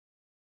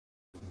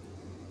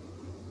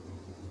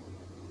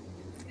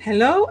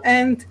Hello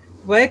and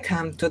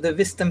welcome to the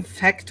Wisdom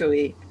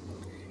Factory.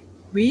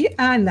 We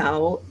are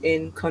now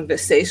in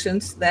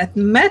conversations that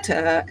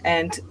matter,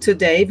 and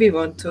today we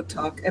want to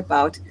talk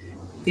about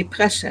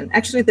depression.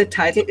 Actually, the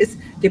title is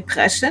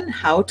Depression,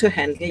 How to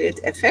Handle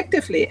It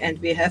Effectively. And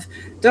we have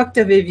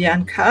Dr.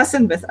 Viviane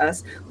Carson with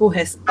us, who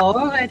has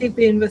already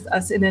been with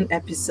us in an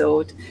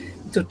episode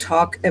to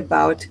talk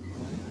about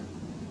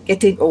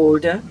getting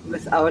older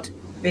without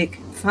big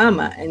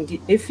pharma. And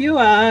if you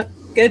are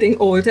getting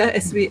older,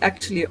 as we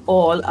actually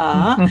all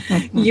are,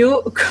 you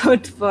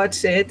could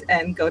watch it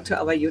and go to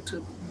our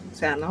YouTube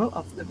channel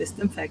of the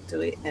Wisdom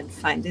Factory and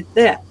find it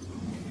there.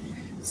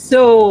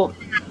 So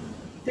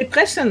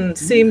depression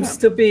seems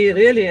to be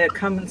really a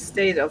common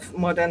state of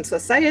modern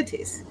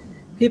societies.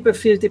 People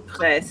feel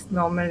depressed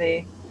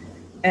normally,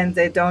 and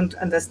they don't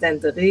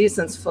understand the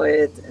reasons for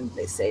it, and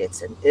they say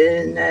it's an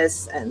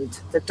illness, and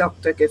the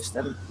doctor gives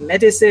them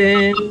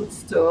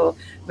medicines to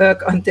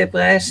work on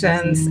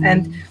depressions.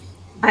 And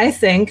I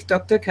think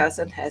Dr.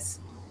 Carson has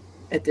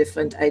a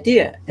different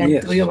idea. And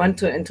Yes. do you want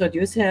to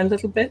introduce her a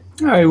little bit?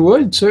 I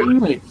would,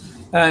 certainly.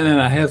 And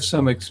I have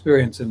some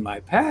experience in my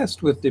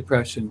past with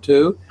depression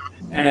too,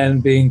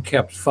 and being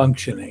kept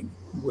functioning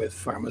with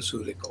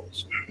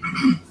pharmaceuticals.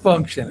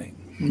 Functioning.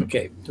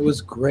 Okay, it was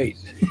great.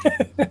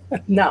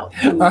 No,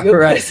 All you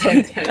right.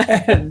 present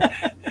her. And,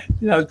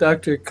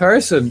 Dr.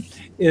 Carson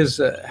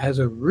has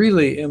a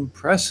really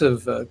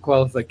impressive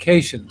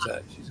qualifications.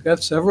 She's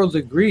got several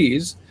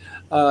degrees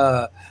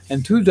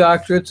and 2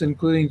 doctorates,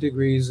 including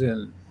degrees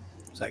in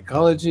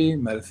psychology,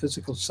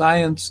 metaphysical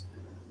science,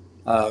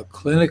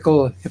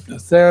 clinical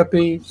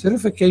hypnotherapy,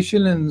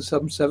 certification in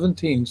some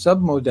 17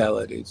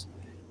 submodalities.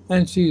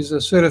 And she's a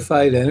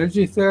certified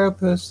energy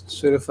therapist,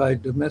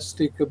 certified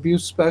domestic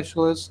abuse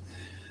specialist,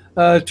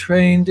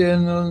 trained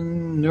in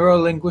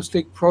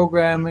neuro-linguistic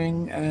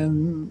programming,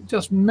 and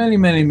just many,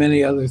 many,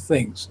 many other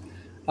things.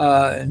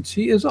 And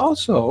she is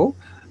also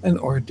an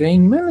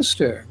ordained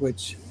minister,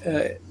 which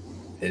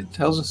it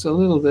tells us a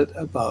little bit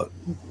about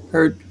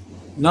her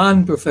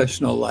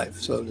non-professional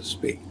life, so to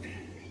speak.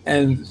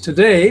 And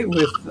today,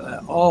 with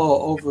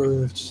all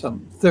over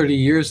some 30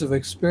 years of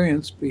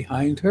experience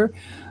behind her,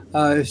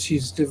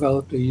 she's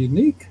developed a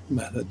unique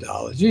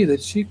methodology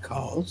that she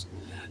calls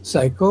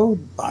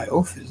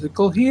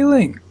psychobiophysical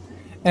healing.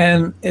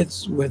 And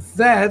it's with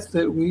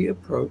that we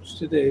approach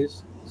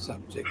today's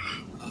subject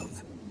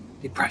of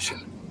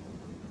depression.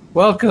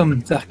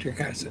 Welcome, Dr.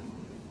 Carson.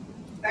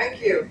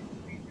 Thank you.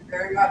 Thank you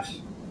very much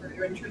for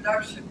your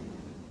introduction.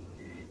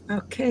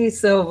 Okay,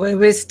 so when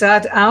we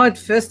start out,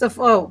 first of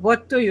all,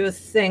 what do you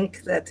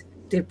think that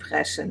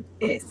depression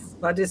is?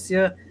 What is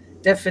your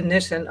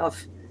definition of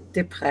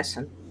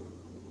depression?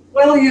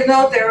 Well,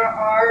 there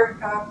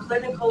are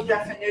clinical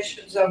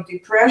definitions of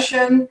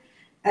depression,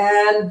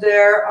 and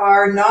there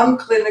are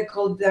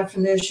non-clinical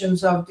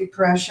definitions of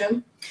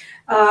depression.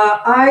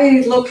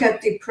 I look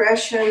at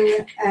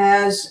depression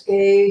as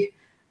an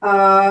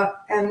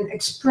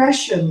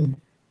expression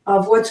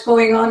of what's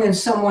going on in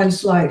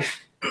someone's life.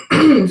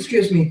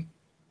 Excuse me.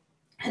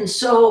 And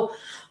so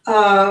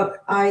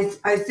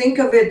I think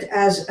of it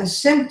as a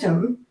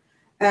symptom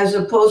as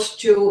opposed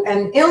to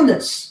an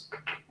illness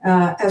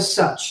as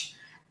such.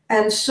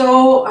 And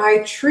so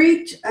I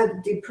treat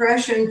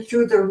depression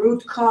through the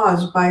root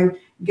cause by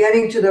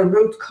getting to the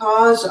root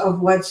cause of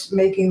what's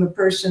making the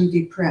person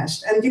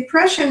depressed. And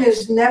depression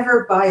is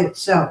never by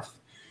itself.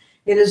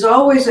 It is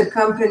always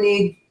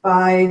accompanied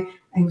by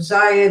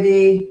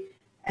anxiety,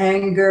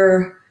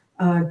 anger,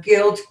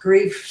 guilt,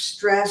 grief,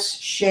 stress,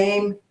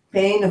 shame,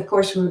 pain. Of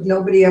course,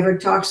 nobody ever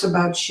talks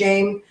about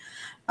shame.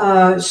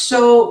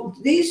 So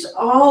these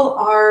all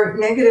are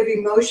negative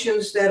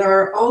emotions that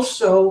are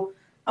also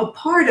a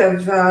part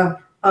of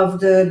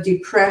the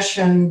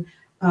depression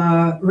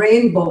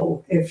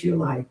rainbow, if you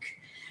like.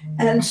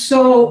 And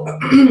so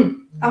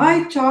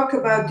I talk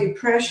about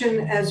depression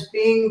as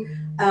being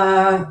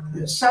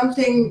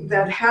something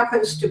that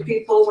happens to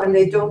people when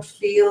they don't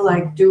feel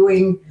like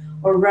doing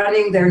or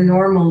running their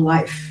normal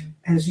life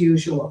as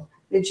usual.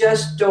 They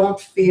just don't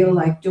feel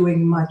like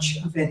doing much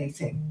of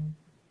anything.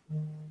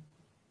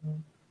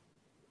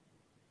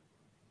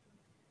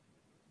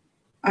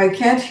 I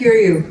can't hear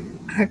you.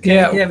 Okay,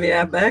 Yeah. here we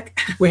are back.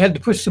 We had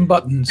to push some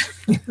buttons.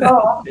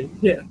 Oh,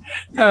 Yeah.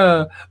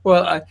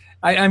 Well,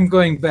 I'm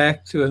going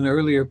back to an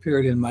earlier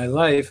period in my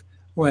life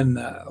when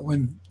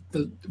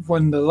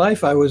the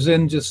life I was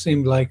in just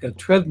seemed like a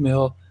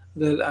treadmill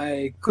that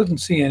I couldn't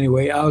see any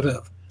way out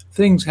of.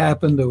 Things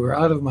happened that were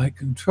out of my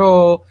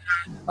control.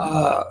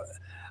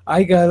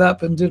 I got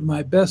up and did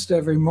my best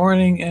every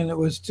morning, and it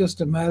was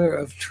just a matter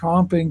of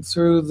tromping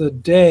through the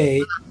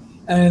day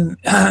and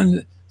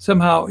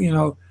somehow,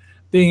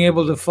 being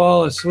able to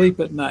fall asleep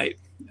at night.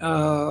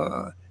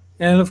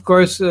 And of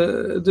course,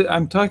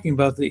 I'm talking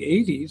about the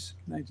 80s,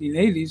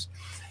 1980s.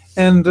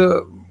 And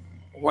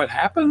what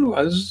happened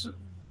was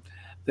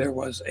there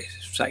was a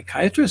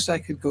psychiatrist I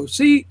could go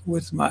see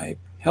with my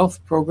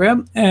health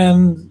program,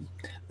 and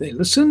they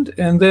listened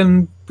and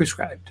then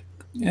prescribed.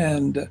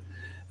 And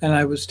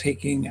I was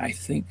taking, I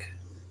think,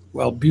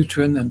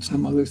 Wellbutrin and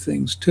some other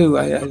things too.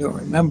 I don't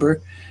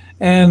remember.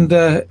 And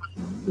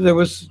there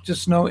was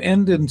just no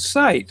end in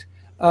sight.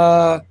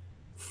 I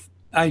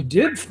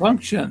did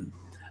function.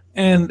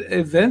 And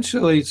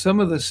eventually some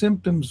of the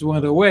symptoms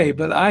went away,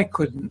 but I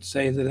couldn't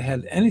say that it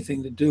had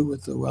anything to do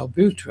with the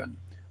Wellbutrin.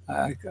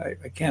 I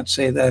can't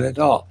say that at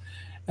all.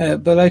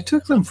 But I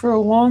took them for a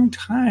long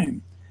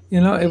time.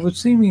 It was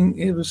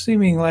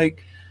seeming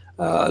like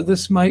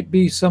this might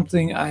be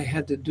something I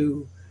had to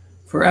do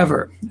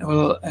forever.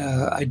 Well,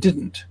 I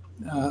didn't,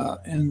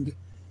 and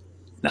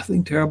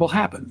nothing terrible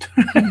happened.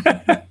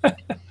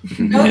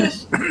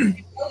 Notice,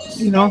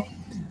 you know,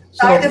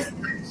 side so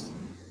effects.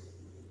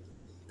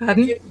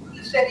 Pardon? Did you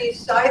notice any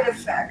side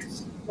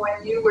effects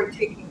when you were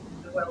taking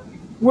the Wellbutrin?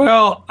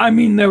 well, I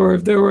mean, there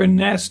were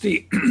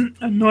nasty,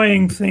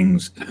 annoying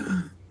things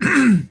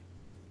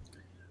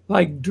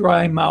like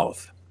dry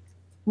mouth.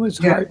 It was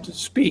hard to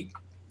speak.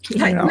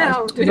 Like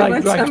now, do you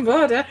want some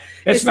water?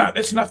 It's not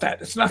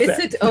that. It's not Is that.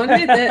 it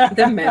only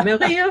the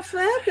memory of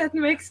that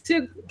makes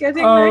you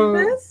getting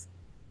like this?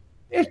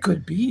 It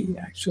could be,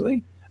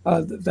 actually.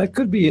 That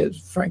could be,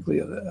 frankly,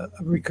 a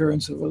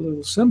recurrence of a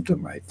little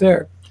symptom right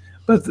there.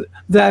 But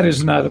that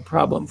is not a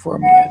problem for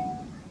me.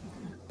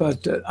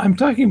 But I'm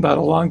talking about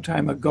a long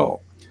time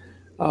ago.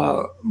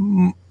 What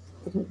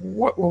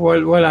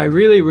I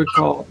really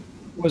recall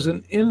was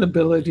an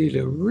inability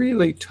to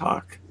really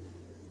talk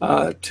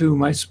to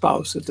my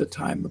spouse at the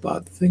time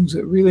about things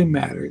that really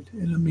mattered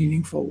in a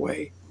meaningful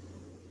way.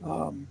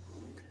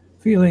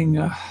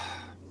 Feeling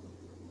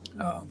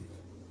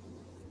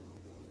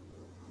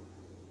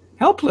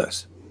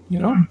helpless,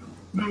 like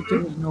there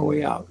was no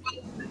way out.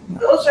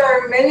 Those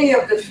are many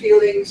of the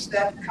feelings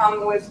that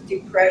come with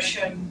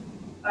depression.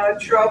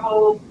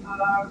 Trouble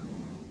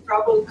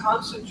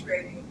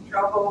concentrating,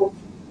 trouble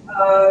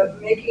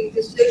making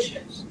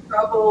decisions,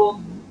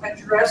 trouble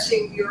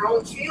addressing your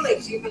own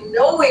feelings, even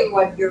knowing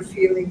what your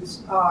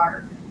feelings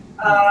are.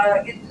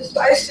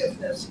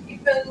 Indecisiveness,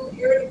 even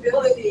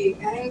irritability,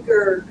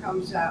 anger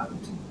comes out.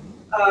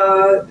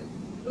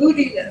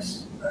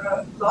 Moodiness,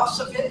 loss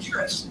of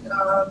interest,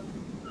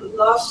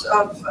 loss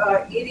of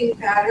eating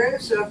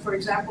patterns. For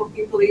example,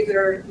 people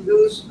either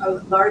lose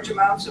large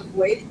amounts of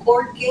weight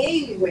or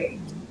gain weight.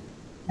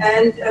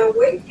 And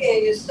weight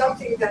gain is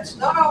something that's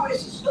not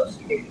always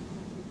associated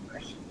with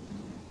depression.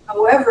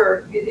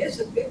 However, it is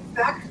a big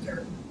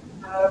factor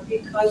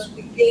because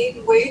we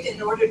gain weight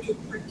in order to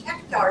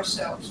protect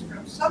ourselves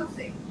from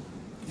something.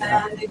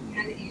 And it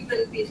can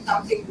even be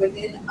something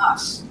within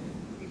us.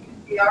 It can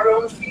be our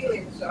own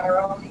feelings, our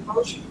own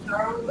emotions,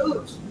 our own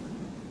moods.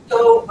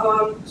 So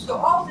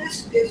all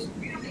this is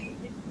really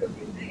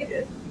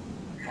interrelated,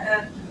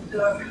 and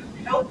the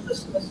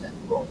helplessness and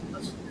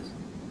hopelessness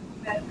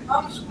that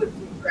comes with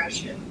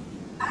depression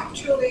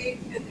actually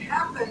can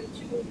happen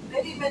to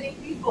many, many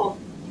people.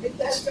 It's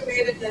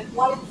estimated that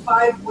 1 in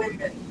 5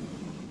 women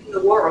in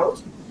the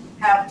world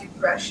have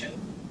depression,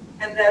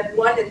 and that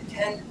 1 in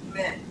 10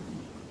 men.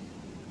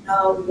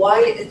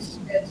 Why it's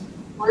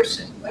worse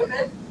in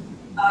women?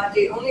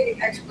 The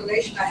only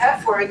explanation I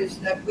have for it is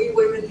that we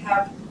women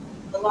have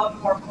a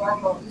lot more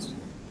hormones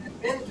than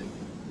men do.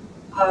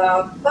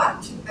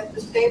 But at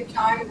the same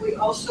time, we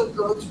also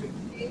go through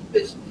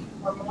changes in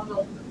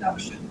hormonal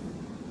production.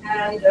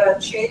 And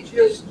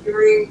changes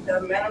during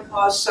the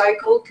menopause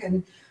cycle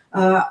can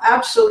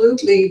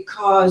absolutely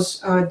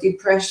cause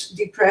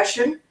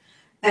depression.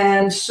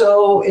 And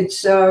so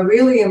it's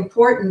really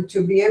important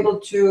to be able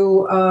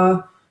to,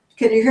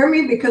 can you hear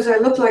me? Because I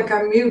look like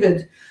I'm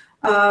muted.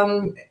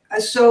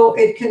 So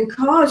it can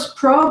cause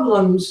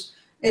problems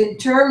in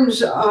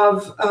terms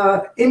of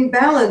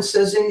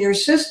imbalances in your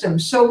system.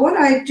 So what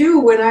I do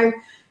when I'm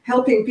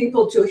helping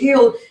people to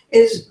heal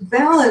is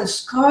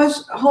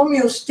cause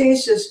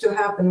homeostasis to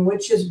happen,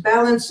 which is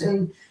balance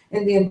in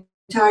the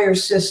entire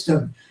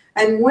system.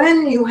 And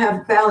when you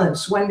have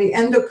balance, when the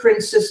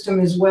endocrine system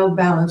is well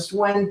balanced,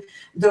 when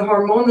the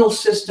hormonal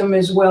system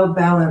is well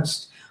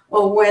balanced,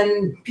 or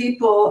when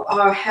people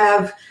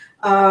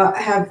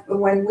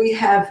when we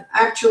have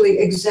actually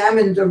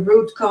examined the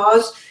root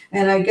cause,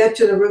 and I get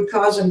to the root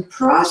cause and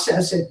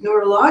process it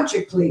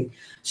neurologically.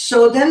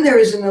 So then there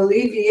is an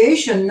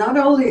alleviation, not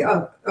only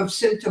of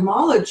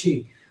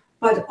symptomology,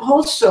 but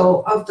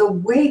also of the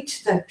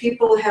weight that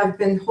people have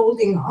been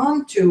holding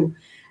on to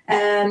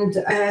and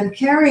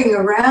carrying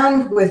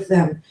around with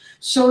them.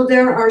 So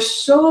there are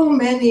so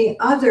many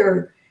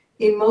other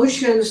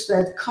emotions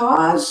that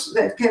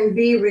can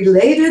be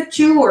related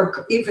to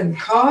or even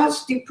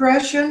cause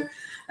depression.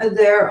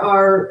 There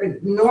are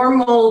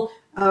normal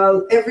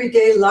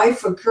everyday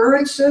life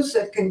occurrences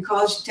that can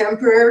cause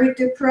temporary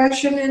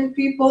depression in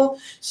people,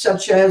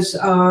 such as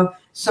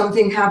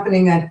something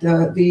happening at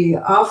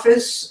the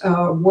office,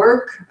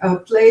 work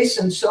place,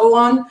 and so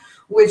on,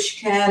 which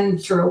can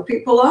throw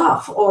people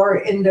off, or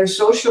in their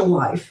social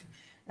life,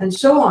 and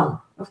so on.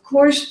 Of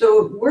course,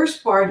 the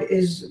worst part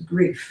is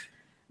grief.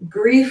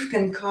 Grief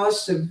can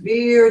cause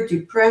severe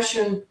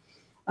depression.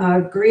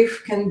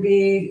 Grief can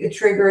be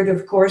triggered,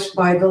 of course,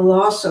 by the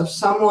loss of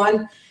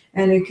someone,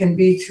 and it can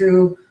be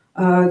through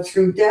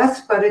through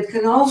death, but it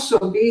can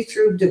also be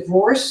through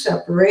divorce,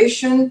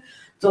 separation,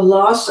 the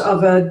loss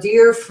of a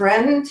dear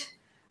friend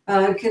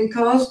can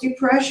cause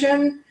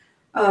depression,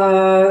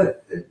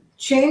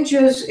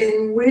 changes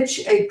in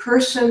which a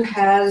person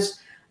has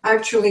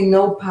actually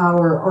no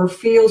power or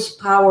feels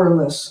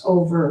powerless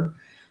over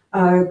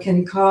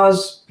can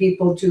cause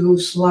people to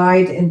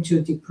slide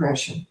into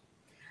depression.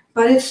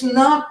 But it's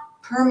not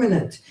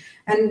permanent.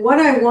 And what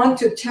I want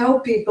to tell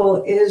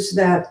people is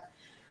that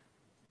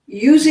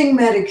using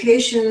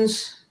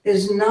medications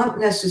is not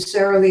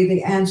necessarily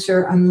the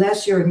answer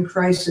unless you're in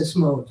crisis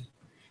mode.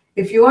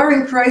 If you are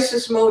in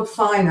crisis mode,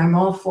 fine, I'm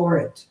all for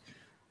it.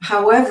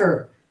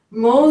 However,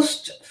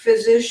 most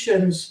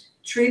physicians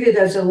treat it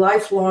as a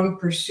lifelong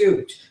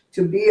pursuit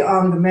to be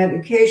on the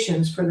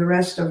medications for the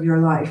rest of your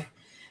life.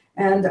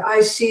 And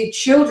I see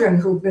children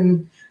who've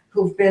been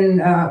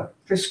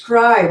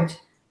prescribed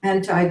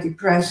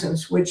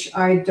antidepressants, which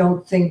I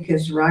don't think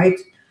is right.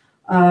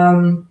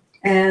 And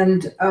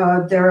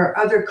there are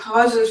other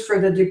causes for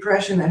the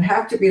depression that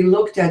have to be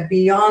looked at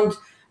beyond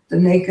the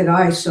naked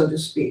eye, so to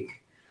speak.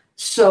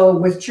 So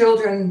with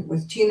children,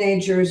 with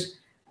teenagers,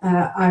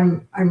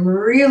 I'm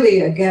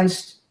really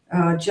against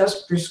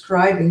just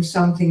prescribing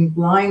something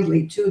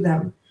blindly to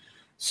them.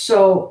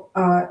 So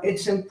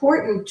it's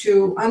important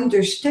to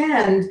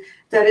understand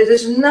that it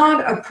is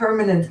not a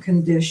permanent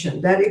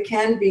condition, that it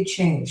can be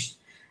changed.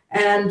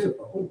 And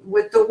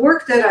with the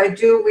work that I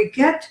do, we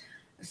get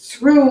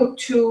through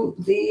to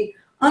the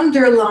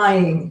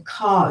underlying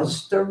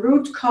cause. The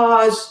root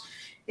cause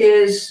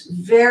is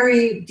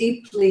very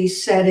deeply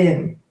set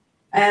in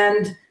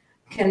and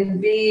can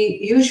be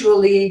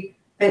usually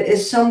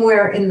is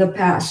somewhere in the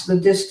past, the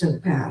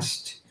distant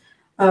past.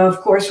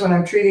 Of course, when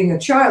I'm treating a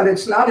child,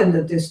 it's not in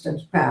the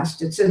distant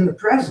past, it's in the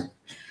present.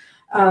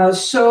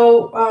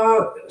 So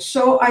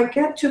I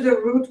get to the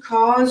root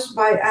cause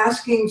by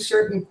asking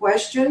certain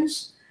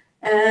questions,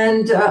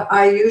 and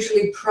I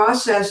usually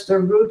process the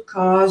root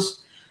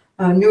cause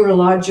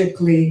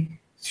neurologically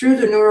through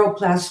the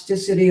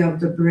neuroplasticity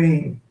of the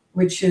brain,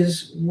 which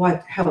is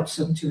what helps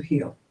them to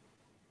heal.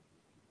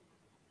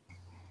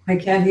 I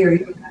can't hear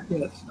you.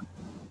 Yes.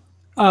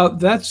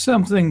 That's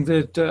something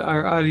that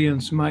our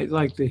audience might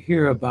like to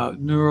hear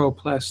about,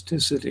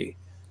 neuroplasticity.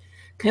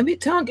 Can we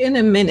talk in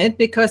a minute?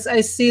 Because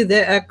I see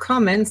there are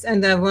comments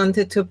and I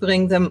wanted to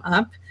bring them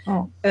up.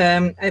 Oh.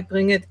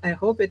 I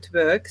hope it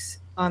works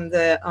on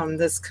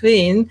the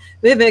screen.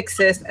 Vivek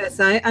says, as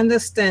I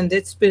understand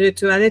it,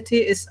 spirituality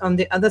is on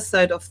the other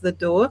side of the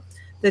door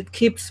that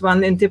keeps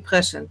one in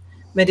depression.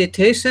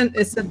 Meditation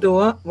is a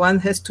door one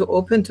has to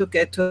open to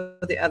get to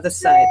the other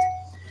side.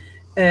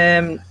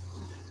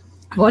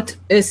 What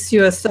is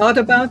your thought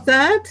about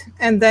that?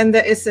 And then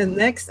there is a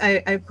next,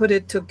 I put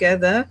it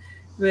together,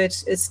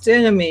 which is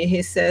Jeremy.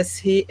 He says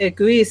he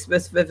agrees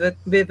with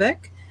Vivek.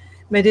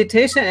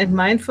 Meditation and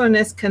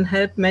mindfulness can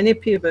help many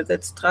people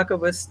that struggle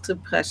with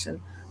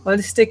depression.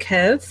 Holistic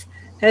health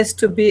has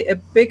to be a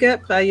bigger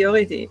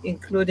priority,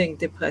 including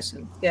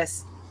depression.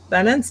 Yes,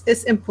 balance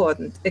is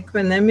important.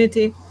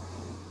 Equanimity,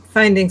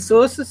 finding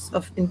sources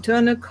of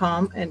internal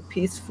calm and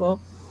peace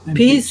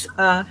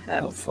are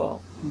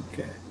helpful.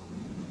 Okay.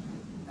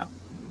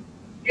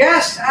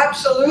 Yes,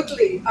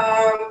 absolutely.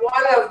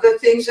 One of the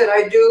things that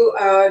I do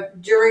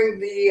during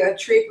the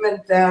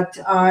treatment that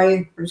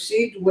I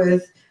proceed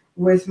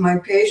with my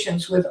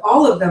patients, with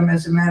all of them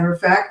as a matter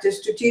of fact, is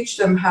to teach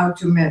them how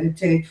to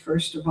meditate,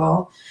 first of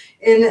all,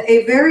 in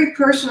a very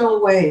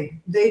personal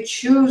way. They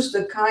choose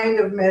the kind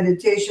of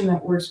meditation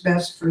that works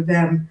best for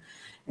them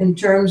in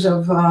terms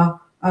of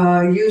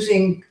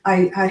using,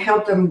 I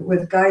help them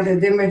with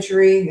guided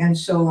imagery and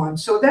so on.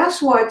 So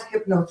that's what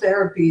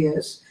hypnotherapy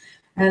is.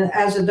 And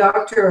as a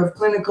doctor of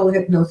clinical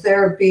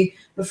hypnotherapy,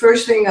 the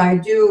first thing I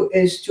do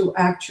is to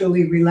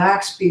actually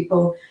relax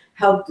people,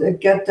 help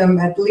get them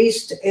at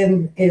least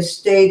in a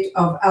state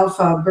of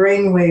alpha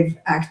brainwave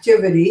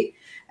activity.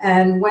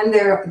 And when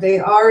they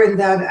are in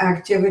that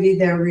activity,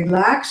 they're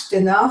relaxed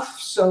enough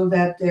so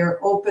that they're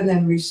open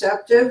and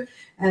receptive,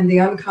 and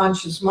the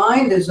unconscious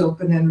mind is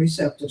open and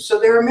receptive. So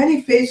there are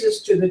many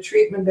phases to the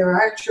treatment. There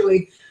are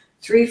actually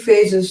 3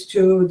 phases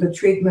to the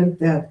treatment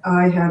that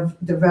I have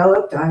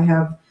developed. I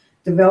have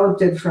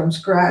developed it from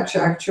scratch,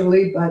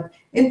 actually, but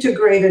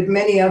integrated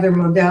many other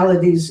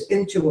modalities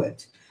into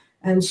it.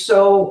 And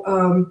so,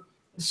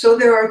 so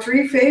there are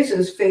 3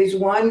 phases, phase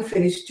 1,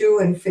 phase 2,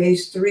 and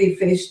phase 3.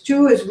 Phase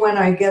 2 is when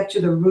I get to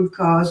the root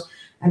cause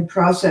and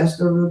process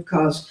the root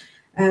cause.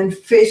 And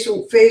phase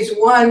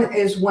 1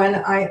 is when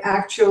I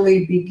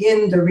actually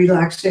begin the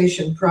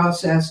relaxation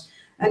process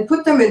and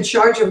put them in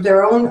charge of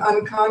their own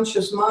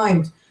unconscious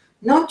mind.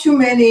 Not too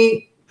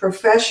many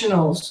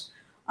professionals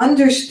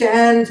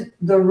understand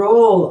the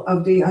role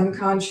of the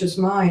unconscious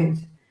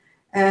mind.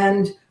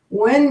 And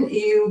when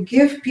you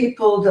give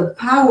people the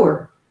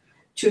power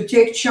to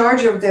take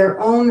charge of their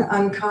own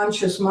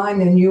unconscious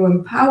mind and you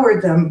empower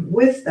them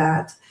with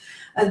that,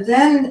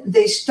 then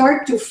they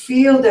start to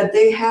feel that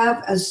they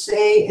have a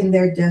say in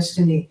their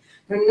destiny.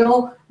 There's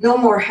no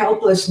more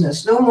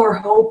helplessness, no more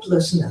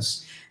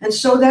hopelessness. And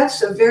so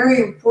that's a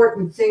very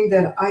important thing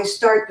that I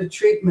start the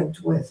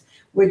treatment with,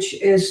 which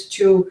is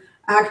to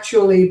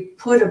actually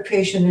put a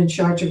patient in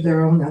charge of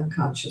their own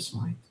unconscious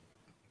mind.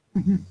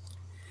 Mm-hmm.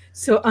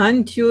 So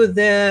aren't you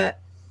there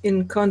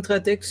in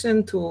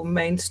contradiction to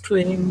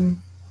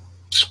mainstream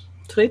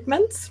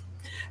treatments?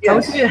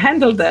 Yes. How do you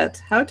handle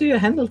that? How do you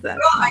handle that?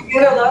 Well, I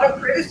get a lot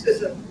of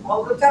criticism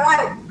all the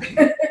time.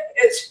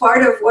 It's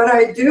part of what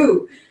I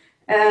do.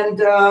 And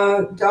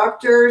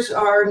doctors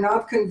are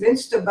not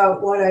convinced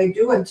about what I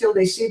do until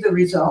they see the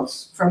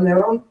results from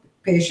their own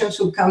patients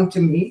who come to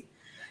me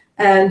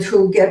and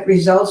who get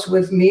results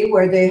with me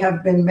where they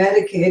have been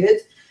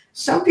medicated.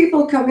 Some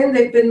people come in,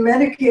 they've been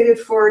medicated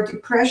for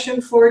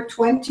depression for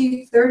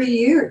 20, 30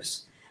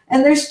 years,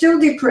 and they're still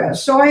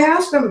depressed. So I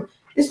ask them,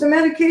 is the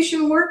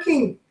medication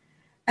working?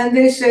 And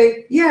they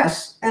say,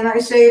 yes. And I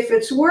say, if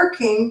it's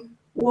working,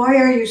 why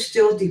are you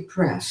still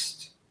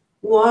depressed?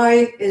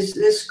 Why is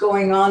this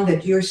going on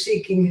that you're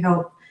seeking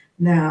help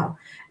now?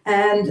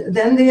 And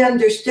then they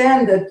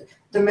understand that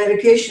the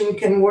medication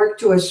can work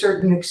to a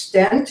certain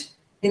extent.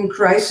 In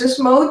crisis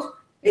mode,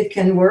 it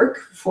can work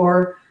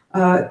for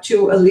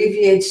to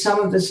alleviate some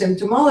of the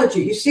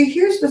symptomology. You see,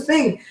 here's the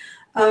thing.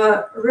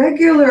 The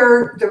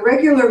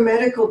regular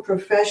medical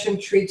profession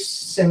treats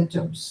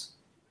symptoms.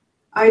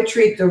 I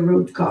treat the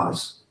root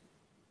cause.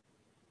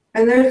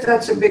 And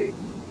that's a big...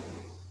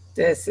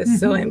 This is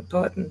so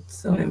important,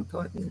 so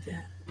important,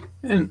 yeah.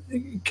 And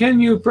can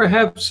you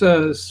perhaps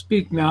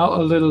speak now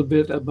a little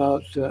bit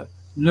about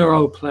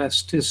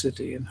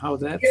neuroplasticity and how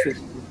that fits?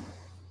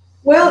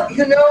 Well,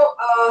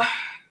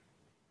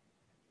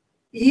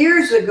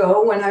 years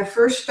ago, when I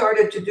first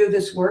started to do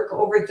this work,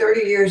 over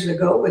 30 years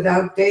ago,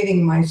 without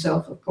dating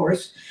myself, of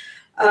course,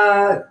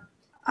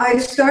 I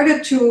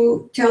started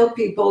to tell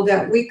people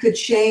that we could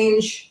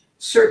change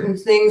certain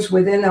things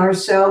within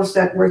ourselves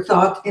that were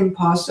thought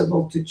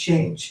impossible to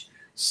change,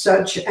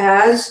 such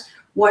as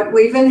what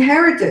we've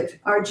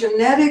inherited, our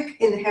genetic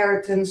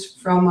inheritance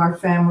from our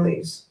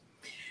families.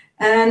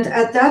 And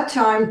at that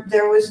time,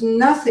 there was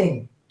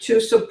nothing to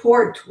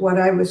support what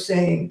I was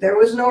saying. There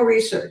was no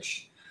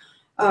research.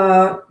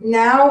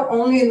 Now,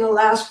 only in the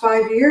last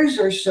 5 years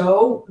or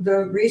so,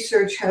 the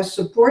research has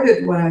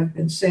supported what I've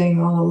been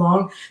saying all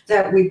along,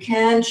 that we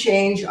can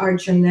change our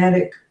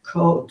genetic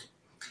code.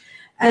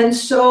 And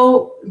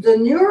so the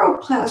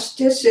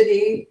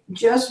neuroplasticity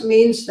just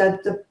means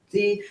that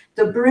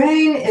the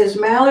brain is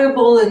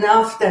malleable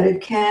enough that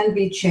it can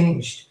be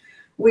changed.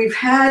 We've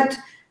had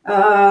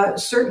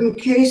certain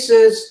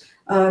cases,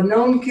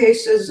 known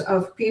cases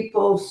of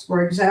people,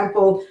 for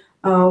example,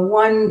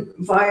 one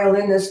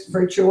violinist,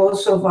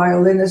 virtuoso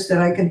violinist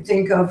that I can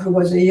think of, who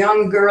was a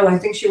young girl, I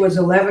think she was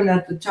 11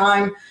 at the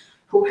time,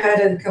 who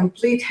had a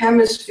complete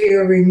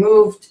hemisphere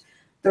removed,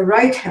 the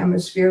right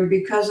hemisphere,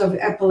 because of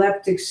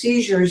epileptic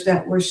seizures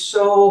that were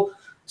so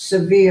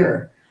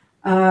severe.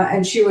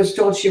 And she was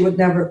told she would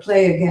never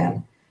play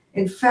again.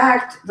 In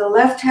fact, the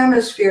left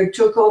hemisphere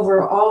took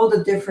over all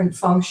the different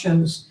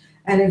functions,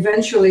 and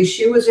eventually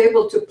she was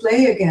able to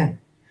play again.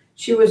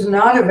 She was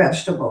not a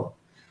vegetable.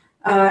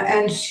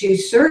 And she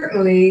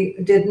certainly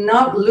did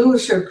not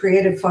lose her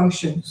creative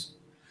functions.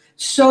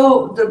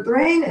 So the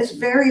brain is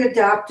very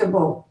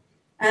adaptable.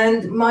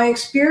 And my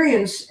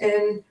experience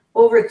in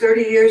over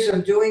 30 years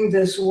of doing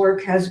this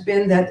work has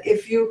been that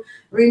if you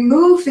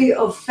remove the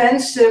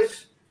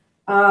offensive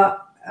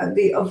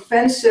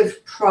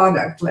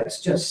product,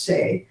 let's just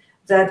say,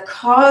 that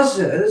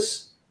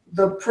causes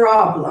the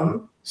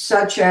problem,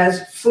 such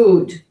as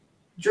food,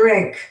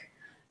 drink,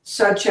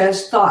 such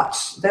as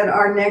thoughts that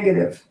are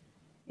negative,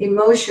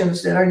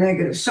 emotions that are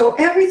negative. So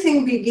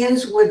everything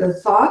begins with a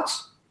thought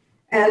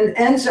and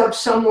ends up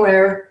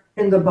somewhere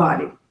in the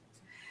body.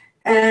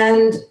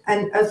 And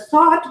a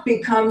thought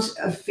becomes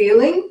a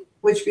feeling,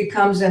 which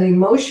becomes an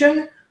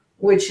emotion,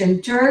 which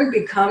in turn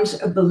becomes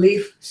a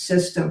belief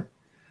system.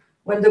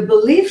 When the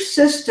belief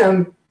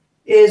system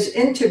is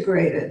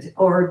integrated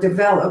or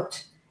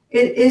developed,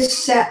 it is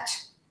set.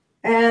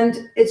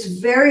 And it's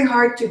very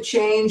hard to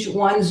change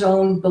one's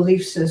own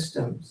belief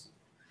systems.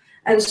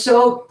 And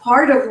so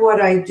part of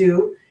what I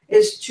do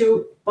is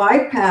to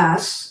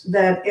bypass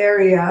that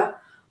area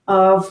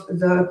of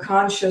the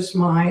conscious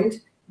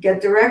mind, get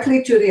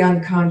directly to the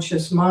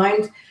unconscious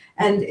mind,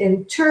 and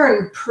in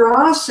turn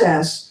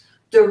process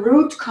the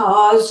root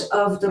cause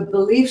of the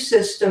belief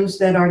systems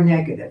that are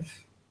negative.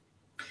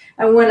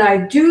 And when I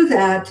do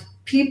that,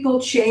 people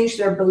change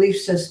their belief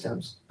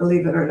systems,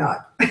 believe it or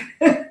not.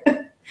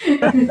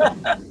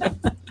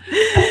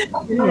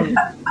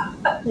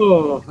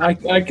 Oh,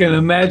 I can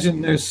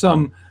imagine there's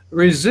some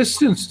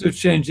resistance to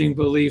changing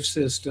belief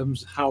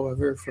systems,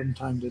 however, from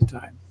time to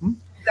time.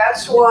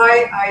 That's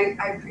why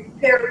I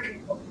prepare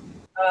people.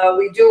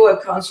 We do a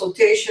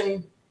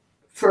consultation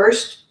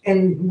first,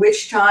 in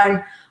which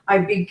time I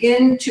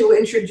begin to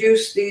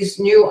introduce these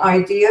new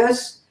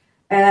ideas,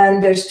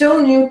 and they're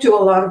still new to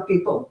a lot of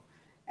people.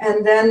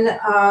 And then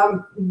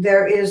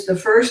there is the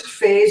first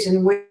phase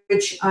in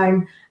which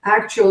I'm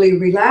actually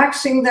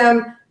relaxing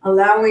them,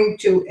 allowing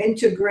to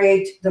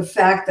integrate the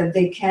fact that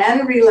they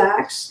can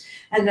relax,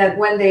 and that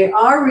when they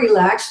are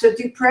relaxed, the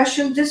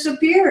depression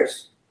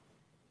disappears.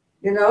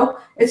 You know,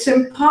 it's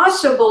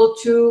impossible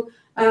to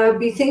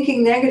be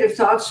thinking negative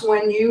thoughts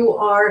when you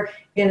are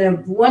in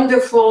a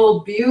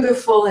wonderful,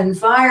 beautiful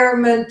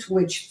environment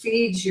which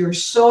feeds your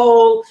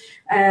soul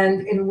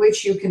and in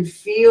which you can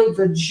feel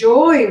the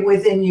joy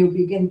within you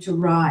begin to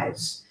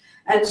rise.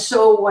 And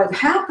so what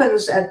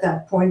happens at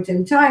that point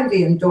in time,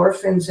 the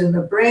endorphins in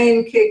the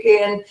brain kick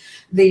in,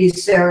 the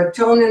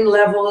serotonin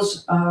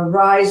levels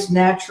rise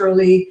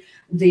naturally,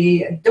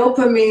 the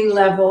dopamine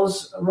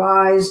levels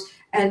rise,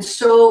 and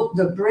so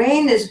the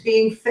brain is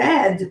being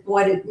fed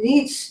what it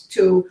needs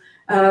to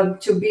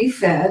be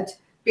fed,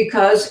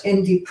 because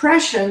in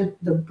depression,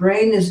 the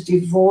brain is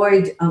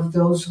devoid of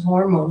those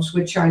hormones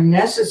which are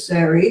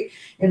necessary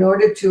in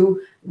order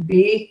to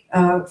be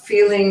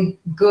feeling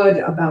good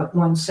about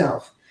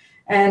oneself.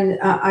 And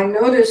I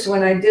noticed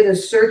when I did a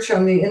search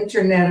on the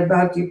internet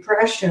about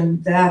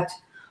depression that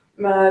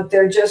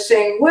they're just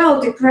saying,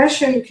 well,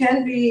 depression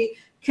can be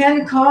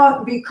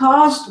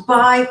caused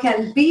by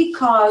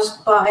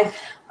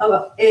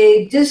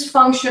a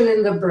dysfunction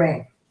in the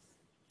brain.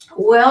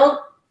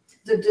 Well,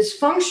 the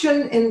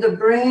dysfunction in the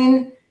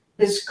brain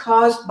is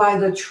caused by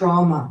the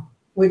trauma,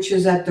 which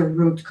is at the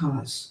root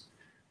cause.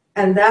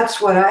 And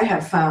that's what I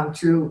have found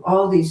through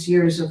all these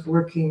years of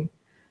working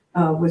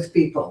with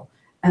people.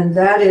 And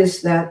that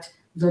is that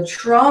the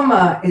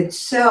trauma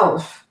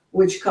itself,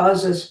 which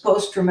causes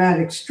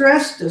post-traumatic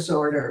stress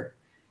disorder,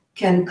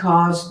 can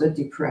cause the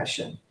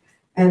depression.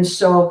 And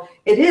so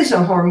it is a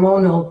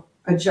hormonal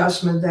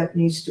adjustment that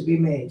needs to be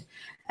made.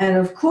 And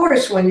of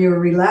course, when you're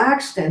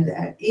relaxed and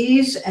at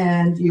ease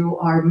and you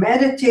are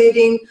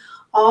meditating,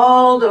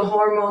 all the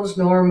hormones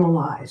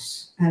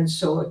normalize. And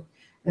so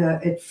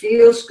it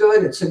feels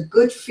good. It's a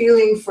good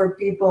feeling for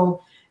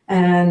people.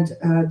 And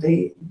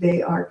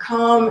they are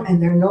calm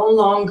and they're no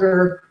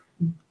longer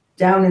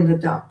down in the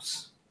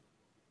dumps.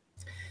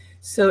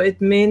 So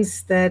it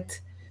means that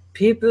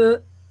people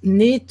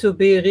need to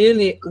be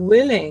really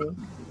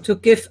willing to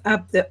give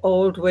up the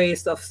old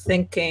ways of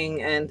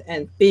thinking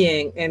and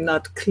being, and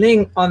not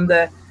cling on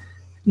the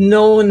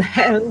known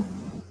hell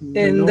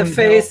in the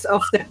face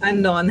of the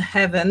unknown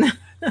heaven.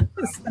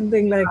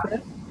 Something like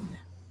that.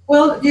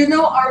 Well, you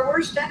know, our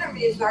worst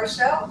enemy is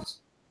ourselves.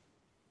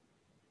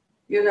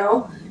 You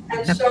know,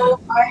 and so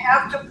I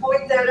have to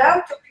point that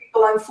out to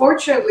people.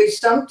 Unfortunately,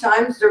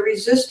 sometimes the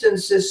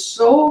resistance is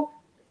so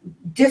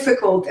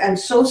difficult and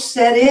so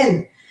set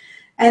in,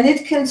 and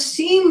it can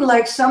seem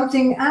like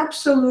something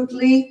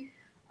absolutely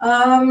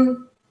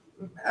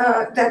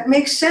that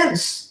makes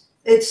sense.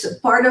 It's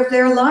part of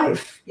their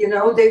life. You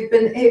know, they've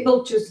been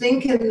able to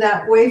think in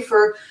that way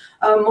for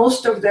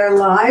most of their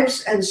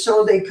lives, and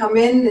so they come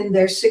in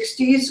their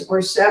 60s or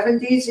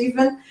 70s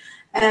even.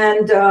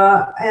 And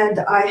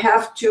I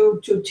have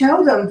to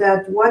tell them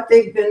that what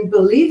they've been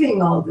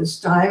believing all this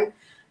time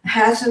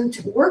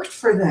hasn't worked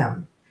for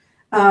them.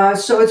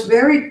 So it's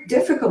very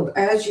difficult,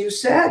 as you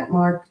said,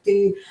 Mark.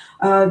 The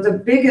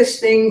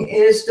biggest thing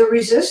is the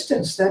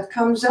resistance that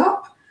comes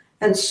up.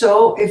 And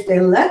so if they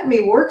let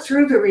me work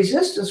through the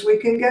resistance, we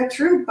can get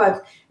through.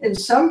 But in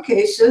some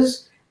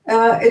cases,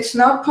 it's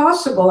not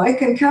possible. I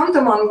can count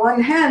them on one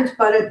hand,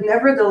 but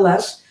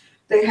nevertheless,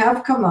 they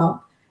have come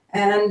up.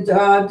 And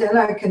then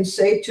I can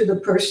say to the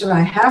person,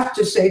 I have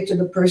to say to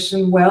the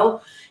person,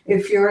 well,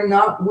 if you're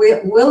not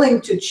willing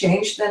to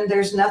change, then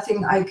there's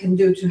nothing I can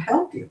do to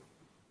help you.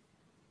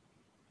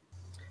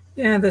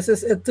 Yeah, this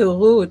is at the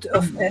root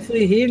of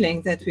every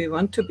healing, that we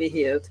want to be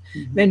healed.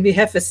 Mm-hmm. When we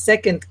have a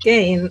second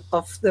gain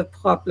of the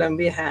problem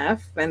we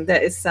have, when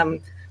there is some,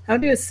 how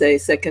do you say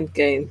second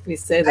gain? We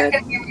say that.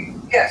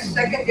 Yes,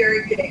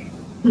 secondary gain.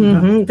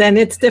 Mm-hmm. Then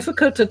it's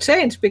difficult to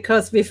change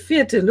because we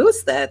fear to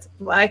lose that.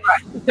 Why?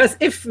 Right. Because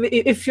if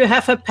you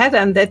have a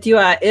pattern that you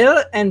are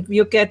ill and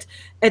you get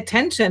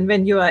attention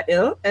when you are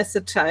ill as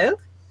a child.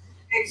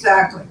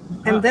 Exactly.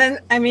 And then,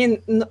 I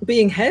mean,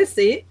 being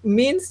healthy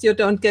means you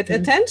don't get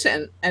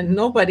attention and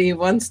nobody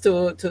wants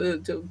to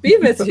be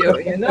with you,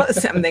 you know,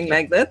 something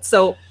like that.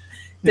 So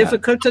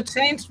difficult to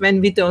change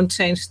when we don't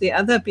change the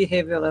other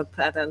behavioral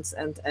patterns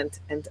and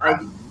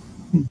ideas.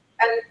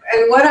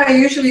 And what I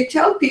usually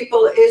tell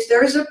people is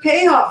there's a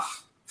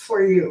payoff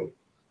for you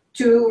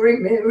to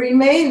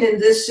remain in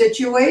this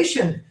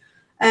situation.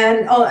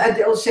 And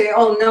they'll say,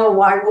 oh no,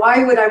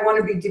 why would I want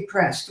to be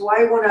depressed?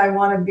 Why would I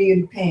want to be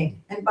in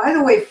pain? And by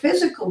the way,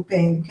 physical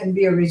pain can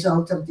be a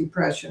result of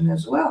depression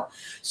as well.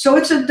 So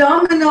it's a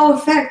domino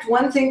effect.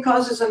 One thing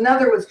causes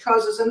another, which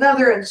causes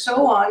another, and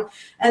so on.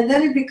 And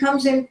then it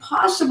becomes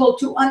impossible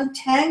to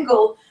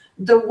untangle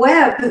the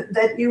web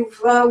that you've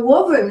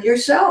woven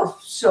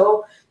yourself.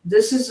 So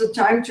this is the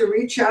time to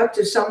reach out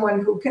to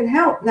someone who can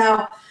help.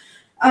 Now,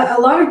 a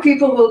lot of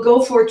people will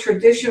go for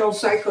traditional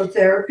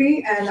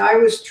psychotherapy, and I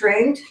was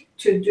trained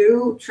to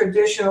do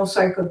traditional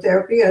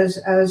psychotherapy as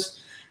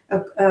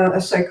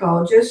a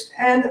psychologist.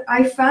 And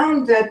I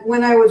found that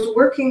when I was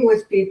working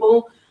with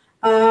people,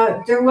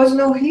 there was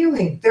no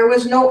healing. There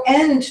was no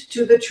end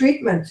to the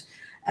treatment.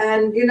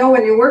 And, you know,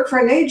 when you work for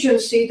an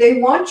agency,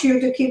 they want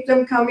you to keep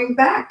them coming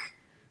back.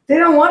 They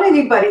don't want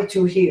anybody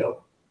to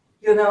heal,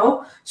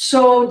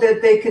 so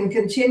that they can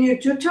continue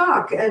to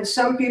talk. And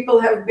some people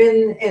have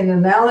been in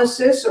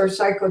analysis or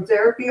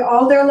psychotherapy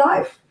all their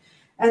life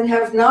and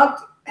have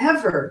not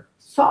ever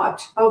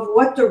thought of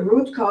what the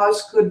root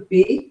cause could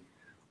be,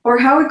 or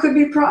how it could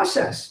be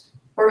processed,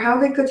 or how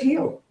they could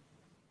heal.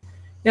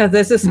 Yeah,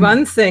 this is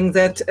one thing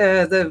that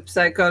the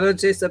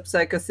psychologist or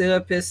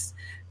psychotherapist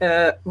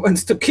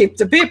wants to keep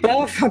the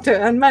people to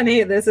earn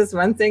money. This is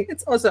one thing.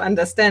 It's also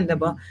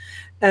understandable.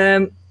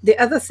 The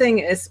other thing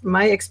is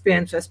my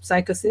experience with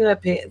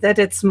psychotherapy, that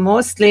it's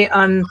mostly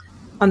on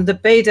the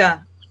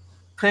beta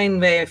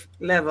brainwave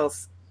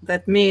levels.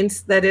 That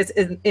means that it's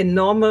in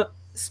normal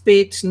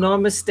speech,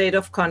 normal state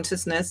of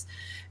consciousness.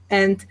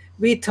 And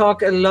we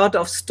talk a lot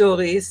of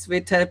stories. We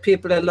tell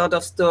people a lot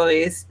of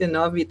stories.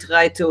 We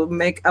try to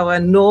make our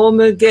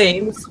normal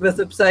games with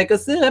a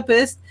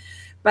psychotherapist,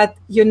 but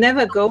you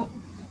never go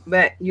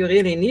where you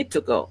really need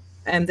to go.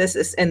 And this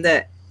is in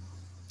the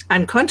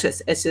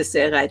unconscious, as you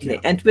say rightly.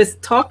 Yeah. And with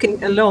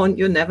talking alone,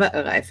 you never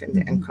arrive in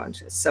the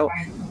unconscious. So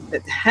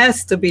it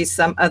has to be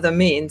some other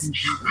means.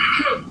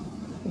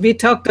 We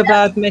talked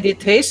about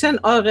meditation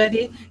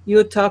already.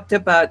 You talked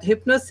about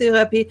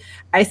hypnotherapy.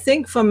 I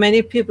think for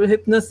many people,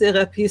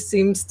 hypnotherapy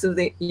seems to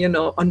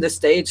on the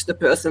stage, the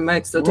person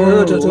makes the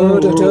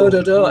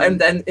and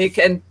then they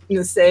can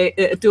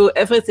say, do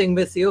everything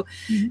with you.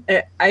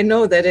 I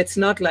know that it's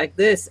not like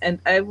this. And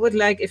I would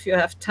like, if you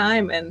have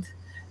time and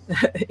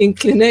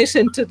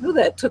inclination to do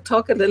that, to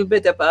talk a little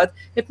bit about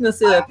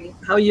hypnotherapy,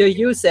 how you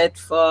use it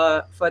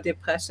for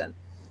depression.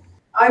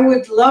 I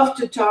would love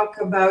to talk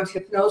about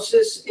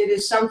hypnosis. It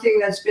is something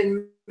that's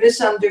been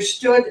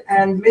misunderstood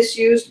and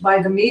misused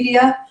by the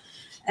media,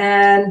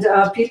 and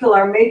people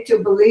are made to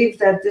believe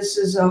that this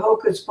is a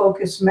hocus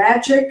pocus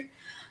magic.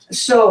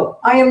 So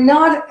I am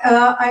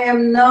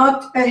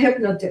not a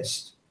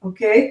hypnotist.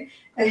 Okay,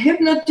 a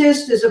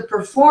hypnotist is a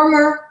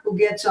performer who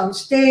gets on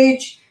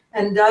stage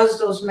and does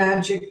those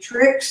magic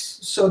tricks,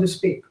 so to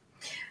speak.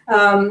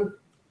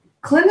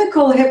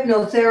 Clinical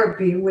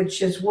hypnotherapy,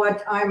 which is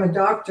what I'm a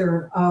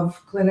doctor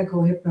of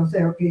clinical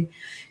hypnotherapy,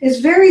 is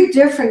very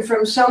different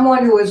from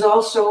someone who is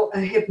also a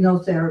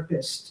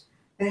hypnotherapist.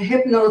 A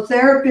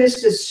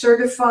hypnotherapist is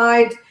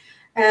certified,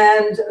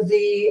 and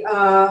the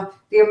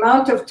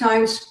amount of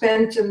time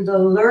spent in the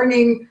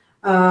learning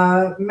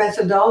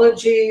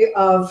methodology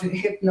of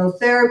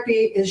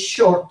hypnotherapy is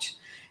short.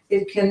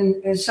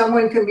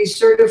 Someone can be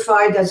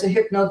certified as a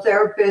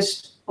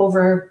hypnotherapist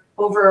over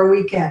a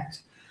weekend,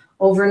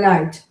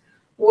 overnight.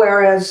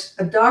 Whereas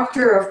a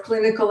doctor of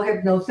clinical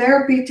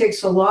hypnotherapy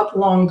takes a lot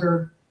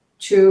longer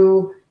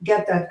to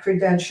get that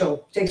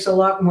credential. It takes a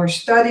lot more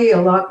study,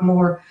 a lot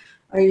more,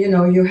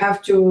 you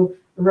have to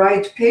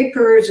write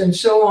papers and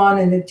so on,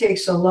 and it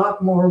takes a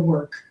lot more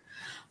work.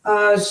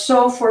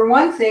 So for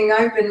one thing,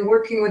 I've been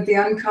working with the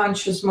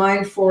unconscious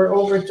mind for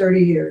over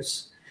 30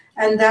 years.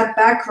 And that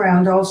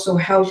background also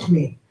helped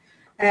me.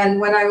 And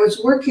when I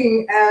was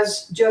working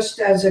just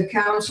as a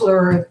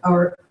counselor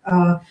or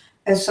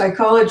a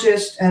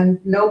psychologist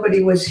and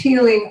nobody was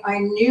healing, I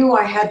knew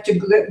I had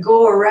to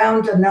go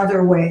around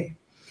another way.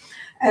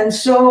 And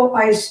so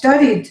I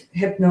studied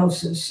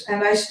hypnosis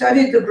and I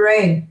studied the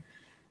brain.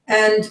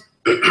 And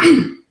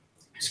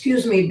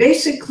excuse me,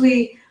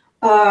 basically,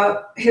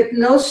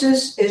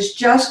 hypnosis is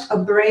just a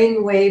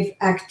brainwave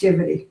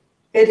activity.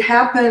 It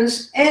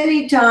happens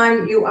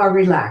anytime you are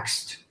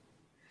relaxed.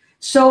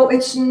 So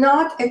it's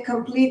not a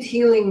complete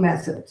healing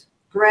method.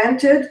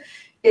 Granted,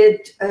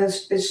 it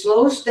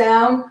slows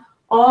down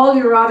all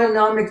your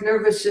autonomic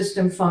nervous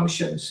system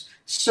functions.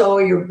 So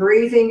your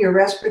breathing, your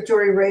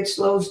respiratory rate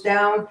slows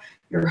down,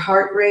 your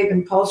heart rate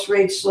and pulse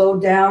rate slow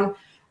down,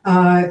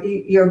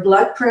 your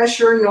blood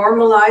pressure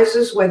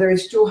normalizes, whether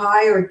it's too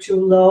high or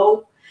too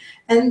low.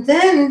 And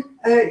then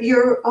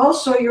your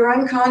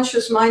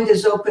unconscious mind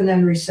is open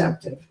and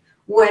receptive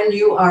when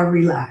you are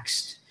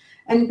relaxed.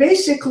 And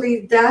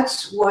basically,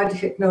 that's what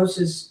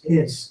hypnosis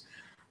is.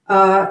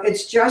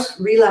 It's just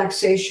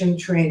relaxation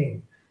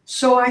training.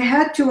 So I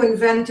had to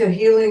invent a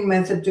healing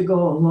method to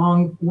go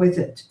along with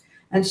it.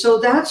 And so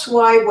that's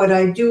why what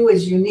I do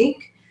is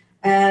unique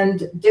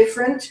and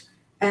different,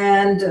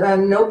 and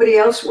nobody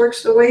else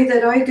works the way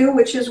that I do,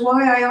 which is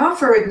why I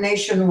offer it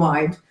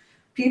nationwide.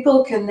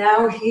 People can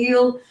now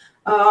heal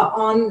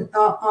on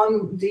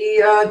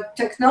the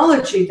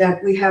technology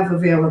that we have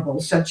available,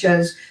 such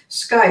as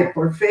Skype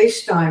or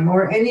FaceTime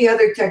or any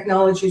other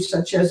technology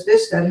such as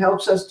this that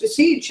helps us to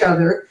see each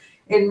other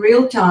in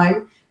real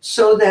time,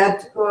 so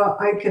that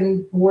I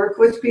can work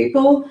with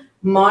people,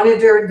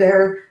 monitor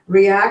their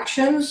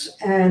reactions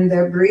and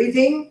their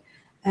breathing,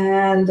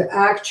 and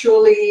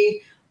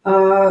actually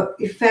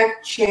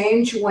effect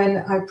change when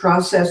I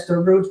process the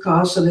root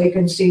cause so they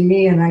can see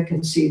me and I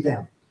can see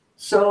them.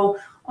 So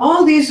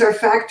all these are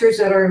factors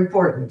that are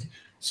important.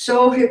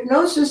 So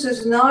hypnosis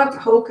is not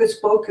hocus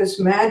pocus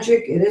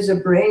magic. It is a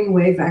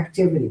brainwave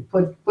activity,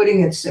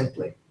 putting it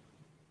simply.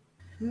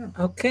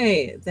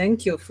 Okay,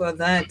 thank you for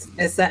that.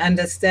 As I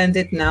understand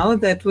it now,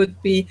 that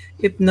would be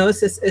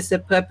hypnosis is a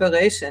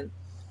preparation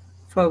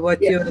for what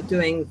Yeah. you're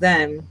doing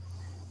then,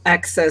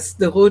 access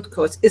the root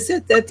cause. Is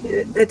it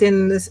that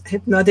in this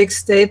hypnotic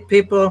state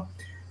people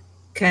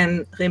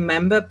can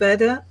remember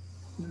better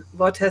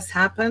what has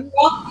happened?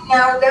 Well,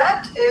 now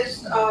that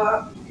is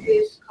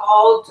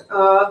called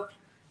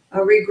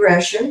a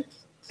regression,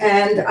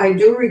 and I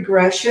do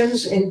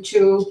regressions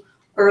into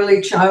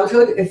early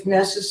childhood if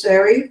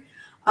necessary.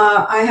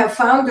 I have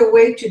found a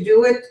way to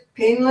do it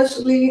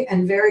painlessly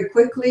and very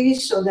quickly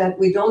so that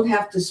we don't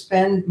have to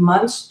spend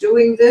months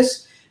doing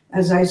this.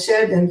 As I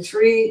said, in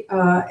three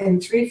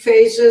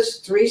phases,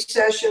 3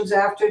 sessions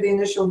after the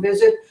initial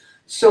visit.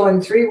 So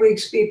in 3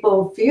 weeks,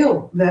 people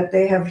feel that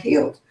they have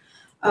healed.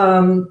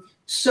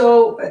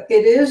 So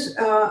it is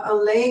a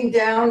laying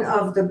down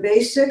of the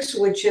basics,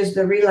 which is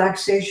the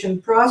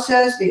relaxation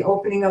process, the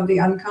opening of the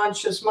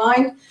unconscious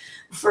mind.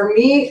 For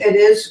me, it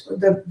is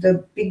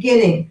the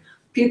beginning.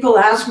 People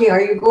ask me,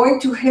 are you going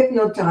to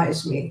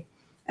hypnotize me?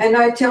 And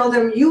I tell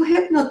them, you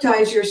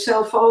hypnotize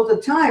yourself all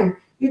the time.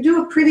 You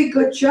do a pretty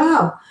good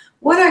job.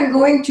 What I'm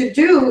going to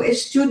do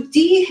is to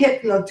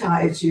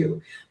de-hypnotize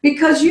you,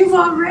 because you've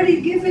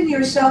already given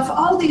yourself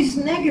all these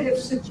negative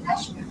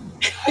suggestions.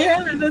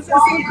 Yeah, this is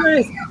so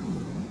great.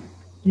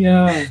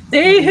 Yeah.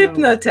 They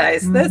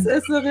hypnotize. This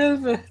is a real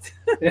word.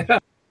 Yeah.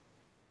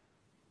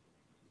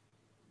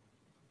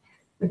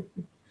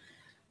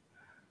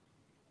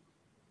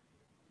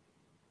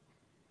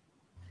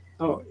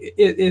 Oh,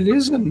 it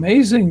is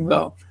amazing,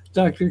 though,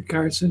 Dr.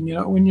 Carson,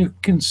 when you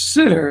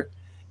consider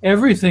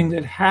everything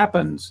that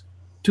happens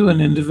to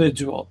an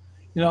individual,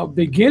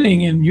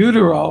 beginning in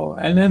utero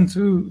and then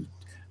through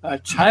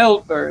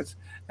childbirth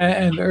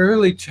and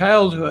early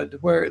childhood,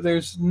 where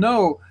there's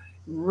no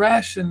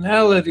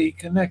rationality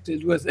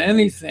connected with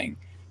anything.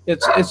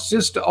 It's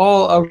just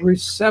all a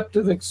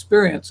receptive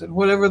experience, and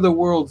whatever the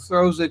world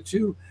throws at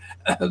you,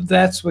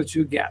 that's what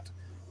you get,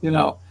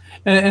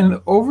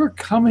 and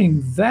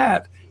overcoming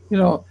that,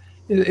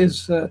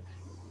 is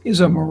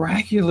a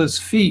miraculous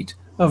feat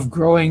of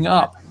growing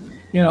up,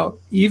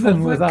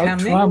 even without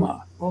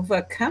trauma.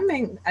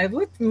 Overcoming, I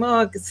would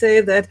more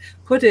say that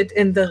put it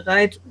in the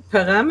right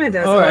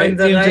parameters. All right, or in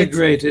the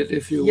integrate it,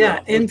 if you will. Yeah,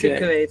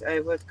 integrate,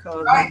 I would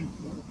call right.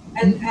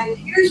 And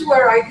here's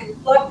where I can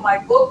plug my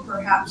book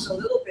perhaps a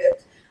little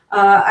bit.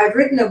 I've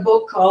written a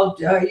book called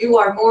You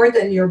Are More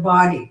Than Your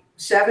Body,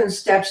 7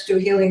 Steps to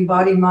Healing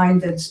Body,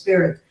 Mind, and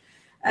Spirit.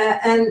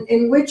 And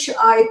in which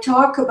I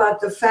talk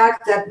about the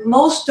fact that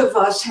most of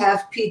us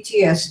have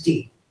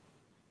PTSD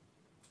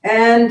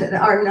and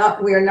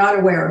we are not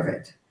aware of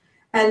it.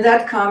 And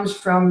that comes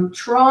from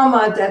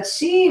trauma that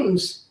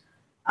seems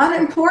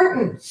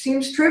unimportant,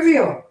 seems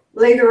trivial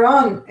later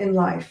on in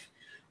life.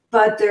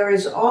 But there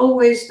is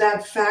always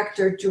that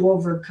factor to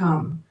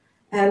overcome.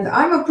 And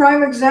I'm a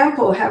prime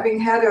example, having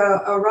had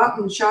a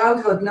rotten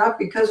childhood, not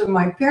because of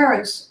my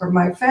parents or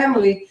my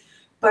family,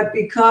 but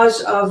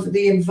because of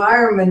the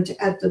environment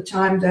at the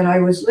time that I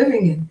was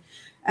living in.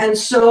 And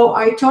so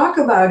I talk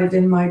about it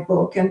in my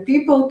book, and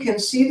people can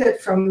see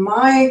that from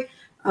my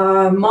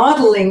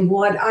modeling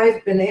what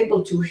I've been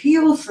able to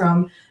heal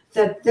from,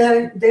 that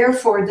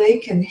therefore they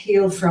can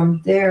heal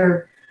from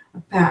their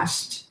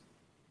past.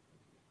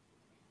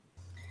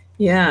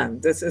 Yeah,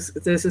 this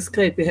is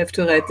great. We have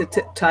to write the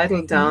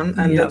title down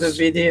under the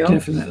video.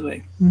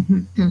 Definitely.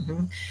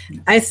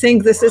 I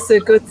think this is a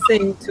good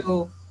thing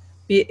to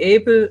be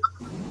able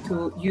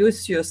to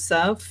use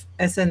yourself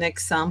as an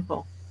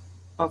example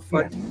of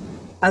what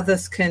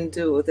others can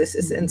do. This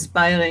is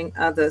inspiring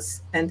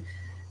others. And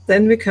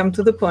then we come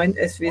to the point,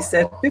 as we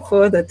said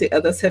before, that the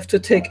others have to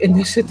take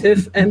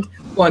initiative and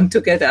want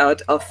to get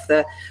out of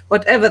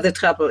whatever the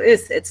trouble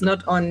is. It's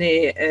not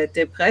only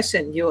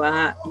depression. You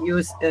are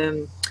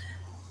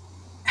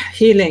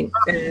healing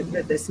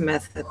with this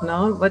method.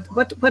 No,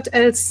 what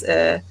else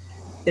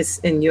is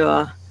in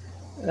your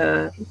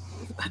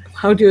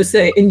how do you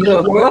say, in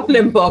your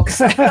problem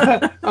box?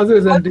 Other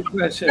than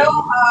depression.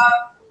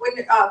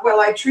 Well,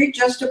 I treat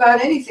just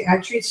about anything. I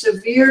treat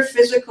severe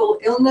physical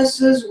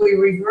illnesses. We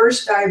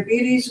reverse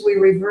diabetes. We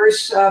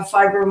reverse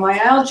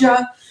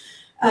fibromyalgia.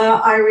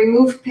 I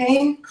remove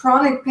pain,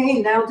 chronic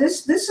pain. Now,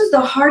 this is the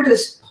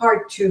hardest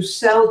part to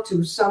sell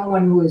to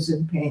someone who is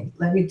in pain,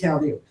 let me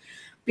tell you,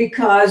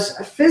 because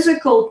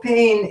physical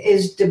pain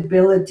is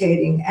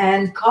debilitating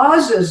and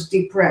causes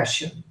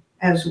depression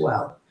as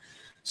well.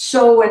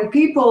 So when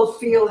people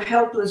feel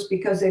helpless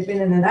because they've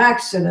been in an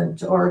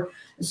accident or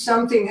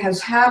something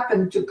has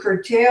happened to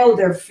curtail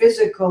their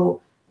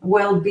physical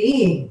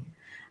well-being,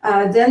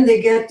 then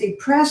they get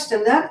depressed,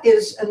 and that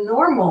is a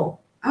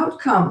normal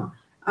outcome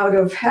out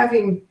of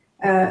having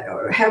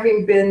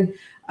been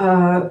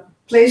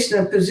placed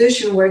in a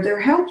position where they're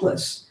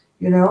helpless,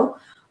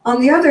 On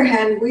the other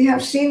hand, we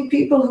have seen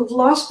people who've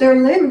lost their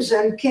limbs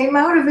and came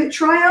out of it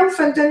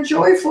triumphant and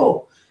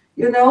joyful.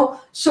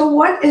 So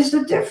what is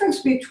the difference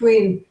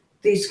between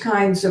these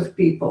kinds of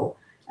people?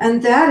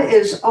 And that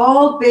is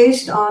all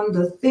based on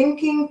the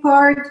thinking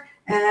part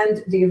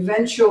and the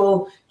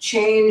eventual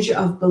change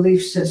of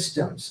belief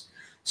systems.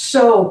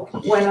 So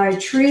when I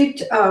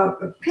treat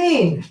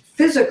pain,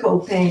 physical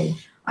pain,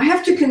 I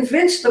have to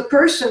convince the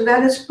person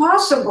that it's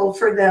possible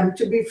for them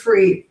to be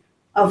free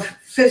of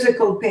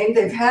physical pain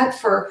they've had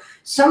for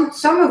some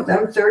of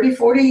them 30,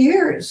 40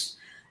 years.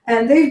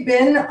 And they've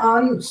been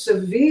on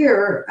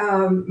severe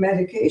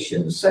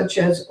medications, such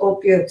as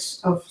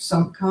opiates of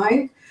some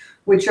kind,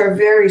 which are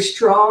very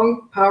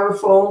strong,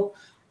 powerful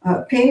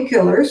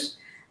painkillers,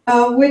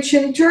 which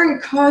in turn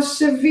cause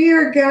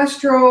severe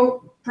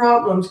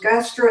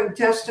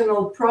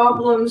gastrointestinal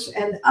problems,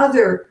 and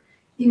other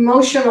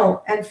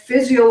emotional and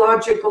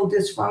physiological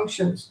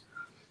dysfunctions.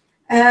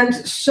 And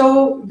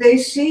so they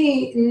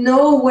see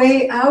no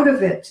way out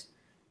of it,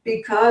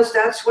 because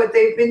that's what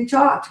they've been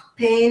taught: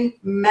 pain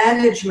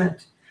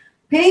management.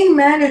 Pain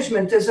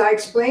management, as I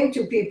explain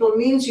to people,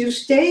 means you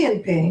stay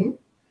in pain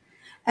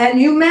and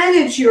you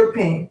manage your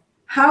pain.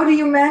 How do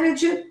you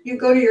manage it? You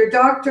go to your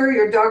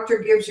doctor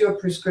gives you a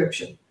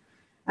prescription.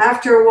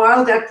 After a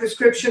while, that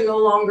prescription no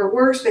longer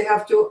works. They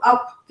have to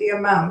up the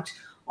amount,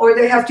 or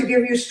they have to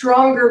give you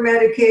stronger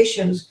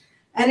medications.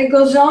 And it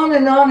goes on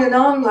and on and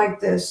on like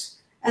this.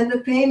 And the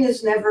pain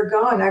is never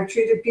gone. I've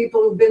treated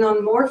people who've been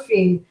on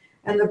morphine,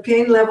 and the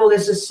pain level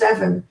is a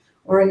 7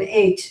 or an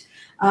 8.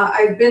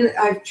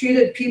 I've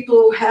treated people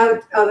who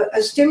had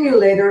a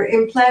stimulator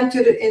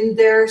implanted in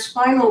their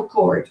spinal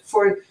cord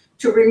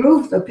to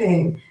remove the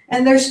pain,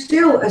 and they're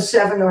still a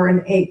 7 or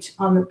an 8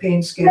 on the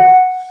pain scale.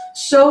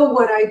 So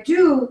what I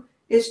do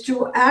is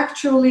to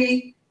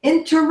actually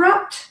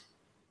interrupt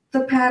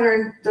the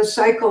pattern, the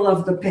cycle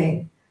of the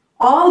pain.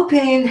 All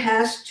pain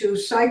has to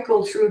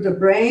cycle through the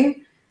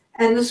brain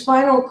and the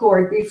spinal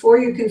cord before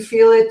you can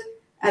feel it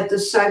at the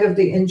site of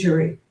the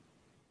injury.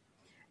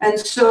 And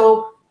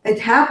so it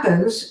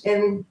happens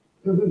in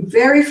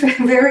very,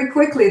 very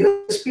quickly,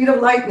 the speed of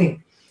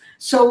lightning.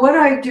 So what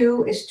I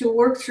do is to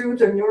work through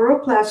the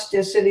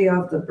neuroplasticity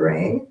of the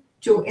brain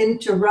to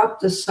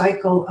interrupt the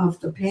cycle of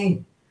the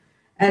pain.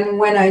 And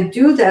when I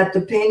do that,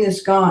 the pain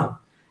is gone.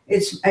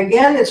 It's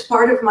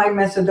part of my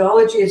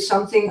methodology. It's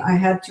something I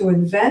had to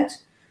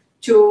invent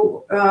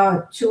to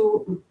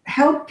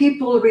help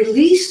people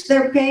release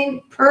their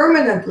pain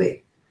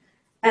permanently.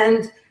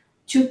 And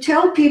to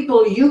tell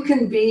people you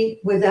can be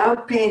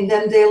without pain,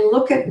 then they'll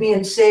look at me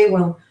and say,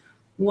 well,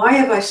 why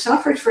have I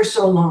suffered for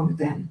so long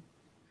then?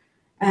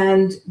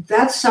 And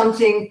that's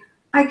something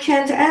I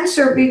can't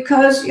answer,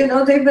 because,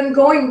 they've been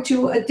going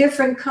to a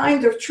different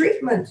kind of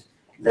treatment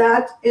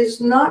that is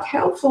not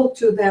helpful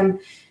to them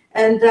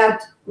and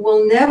that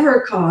will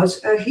never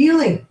cause a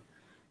healing.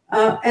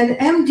 An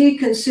MD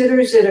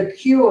considers it a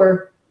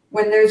cure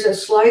when there's a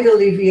slight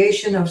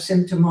alleviation of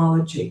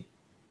symptomology.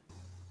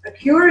 A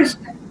cure is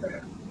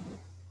temporary.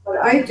 What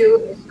I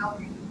do is help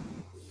you,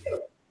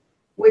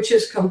 which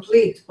is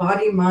complete,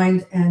 body,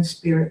 mind, and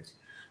spirit.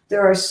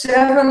 There are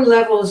 7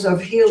 levels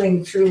of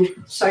healing through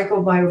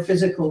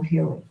psychobiophysical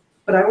healing.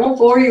 But I won't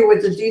bore you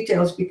with the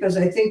details, because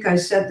I think I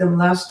said them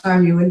last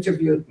time you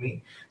interviewed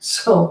me.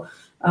 So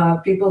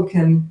people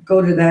can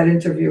go to that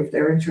interview if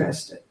they're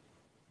interested.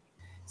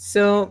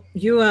 So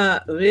you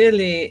are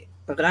really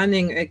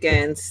running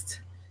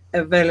against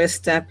a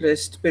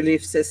well-established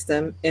belief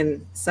system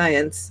in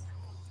science,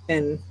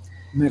 in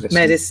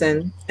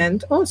medicine,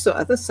 and also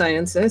other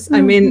sciences. Mm-hmm.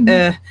 I mean,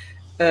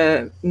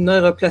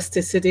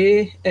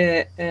 neuroplasticity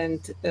and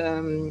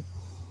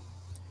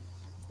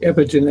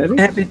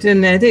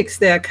epigenetics,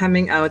 they are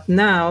coming out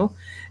now,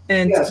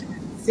 and yes,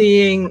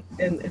 seeing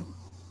and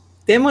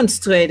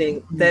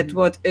demonstrating that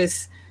what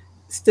is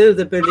still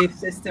the belief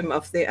system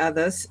of the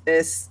others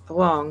is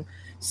wrong.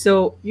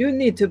 So you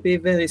need to be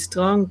very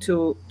strong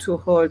to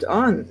hold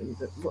on.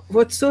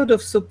 What sort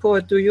of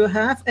support do you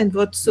have, and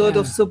what sort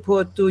of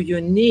support do you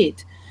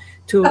need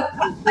to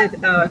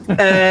get out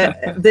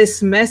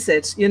this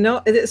message?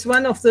 It is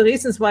one of the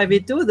reasons why we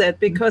do that,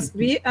 because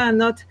we are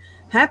not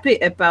happy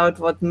about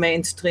what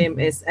mainstream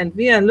is, and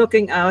we are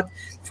looking out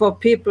for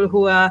people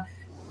who are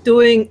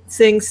doing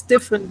things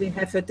differently,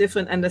 have a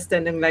different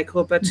understanding, like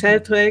Rupert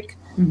Sheldrake,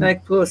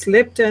 like Bruce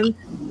Lipton,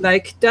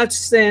 like Dutch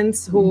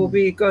Sense, who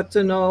we got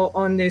to know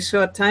only a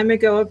short time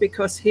ago,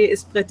 because he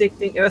is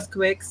predicting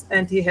earthquakes,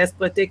 and he has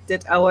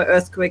predicted our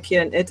earthquake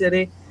here in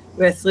Italy,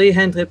 where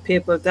 300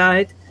 people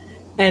died,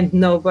 and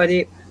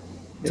nobody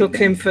took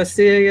him for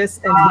serious,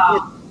 and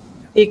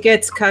he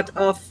gets cut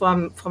off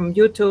from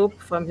YouTube,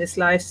 from his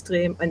live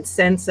stream, and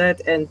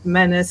censored and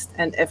menaced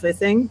and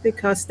everything,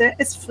 because there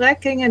is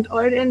fracking and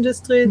oil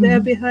industry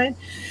there behind.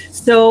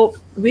 So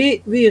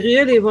we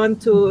really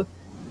want to,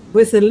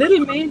 with the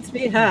little means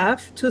we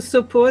have, to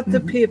support the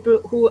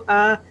people who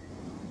are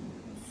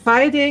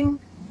fighting,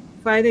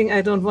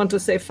 I don't want to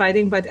say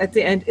fighting, but at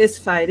the end is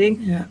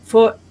fighting,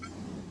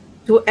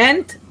 to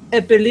end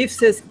a belief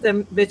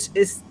system which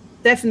is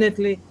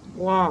definitely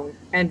wrong,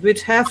 and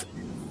which have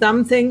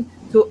something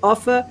to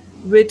offer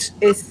which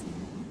is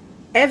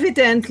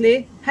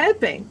evidently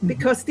helping,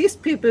 because these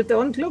people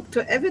don't look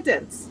to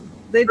evidence.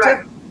 They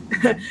just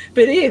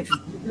believe.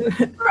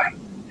 Right.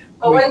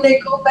 But when they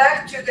go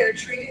back to their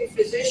treating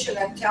physician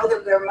and tell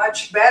them they're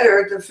much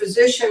better, the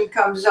physician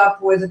comes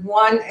up with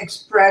one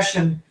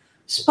expression: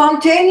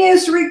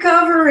 spontaneous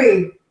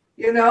recovery,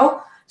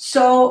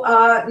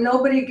 So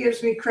nobody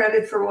gives me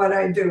credit for what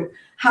I do.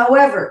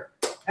 However,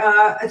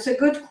 it's a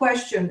good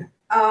question.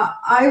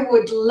 I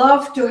would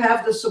love to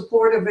have the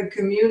support of a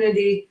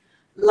community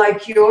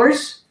like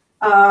yours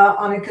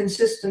on a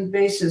consistent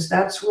basis.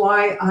 That's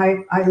why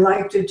I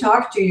like to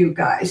talk to you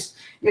guys.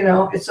 You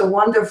know, it's a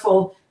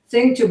wonderful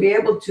thing to be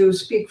able to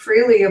speak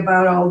freely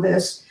about all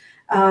this.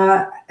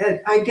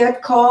 I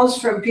get calls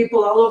from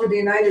people all over the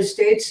United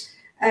States,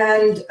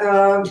 and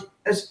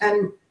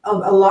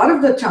a lot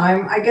of the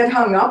time I get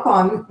hung up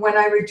on when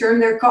I return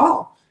their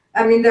call.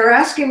 I mean, they're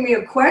asking me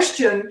a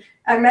question,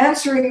 I'm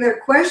answering their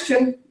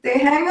question, they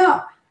hang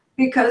up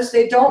because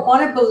they don't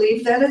want to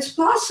believe that it's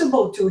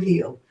possible to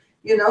heal.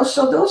 You know,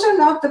 so those are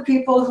not the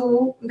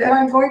people that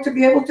I'm going to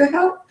be able to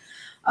help.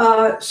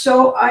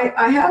 So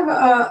I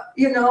have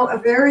you know, a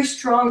very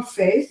strong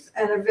faith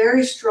and a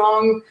very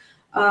strong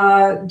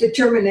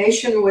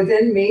determination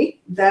within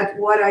me that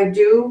what I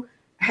do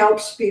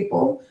helps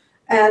people.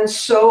 And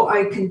so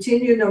I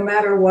continue no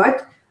matter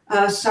what.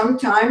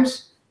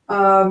 Sometimes,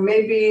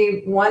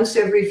 maybe once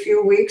every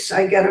few weeks,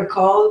 I get a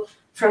call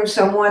from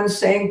someone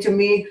saying to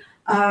me,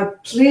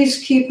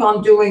 please keep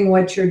on doing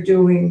what you're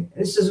doing.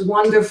 This is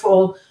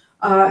wonderful.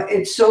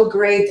 It's so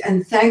great.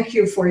 And thank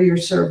you for your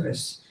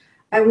service.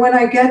 And when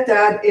I get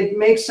that, it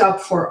makes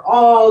up for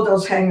all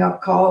those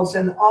hang-up calls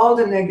and all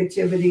the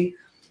negativity.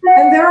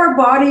 And there are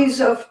bodies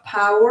of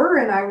power,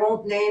 and I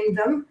won't name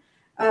them,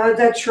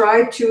 that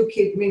try to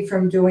keep me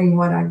from doing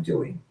what I'm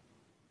doing.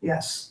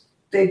 Yes,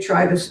 they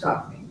try to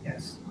stop me,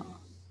 yes.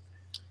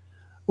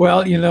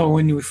 Well, you know,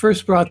 when you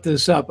first brought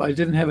this up, I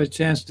didn't have a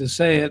chance to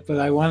say it, but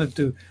I wanted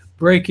to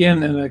break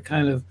in a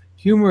kind of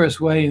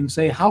humorous way and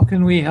say, how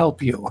can we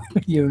help you?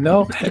 You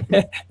know,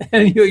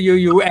 and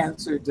you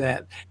answered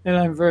that. And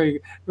I'm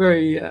very,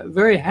 very,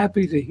 very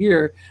happy to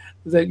hear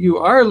that you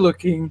are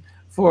looking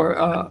for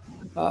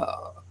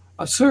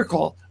a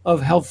circle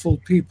of helpful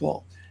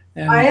people.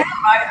 And I am.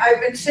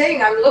 I've been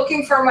saying I'm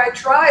looking for my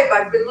tribe.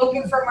 I've been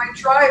looking for my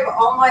tribe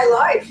all my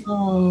life.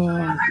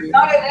 I'm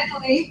not in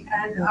Italy,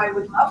 and I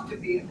would love to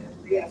be in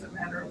Italy, as a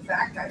matter of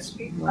fact. I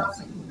speak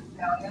lots of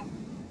Italian.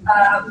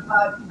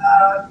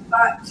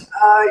 But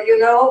you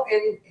know,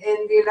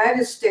 in the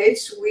United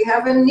States, we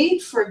have a need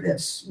for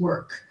this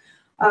work.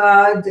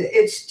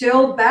 It's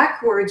still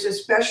backwards,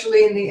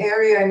 especially in the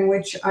area in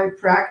which I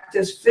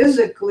practice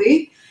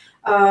physically.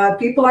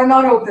 People are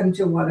not open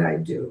to what I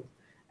do.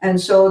 And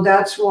so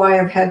that's why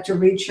I've had to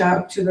reach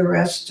out to the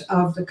rest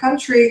of the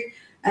country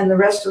and the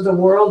rest of the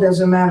world, as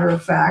a matter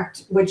of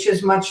fact, which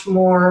is much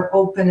more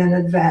open and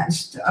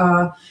advanced.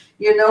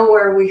 You know,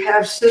 where we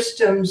have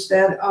systems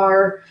that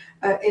are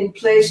in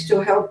place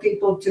to help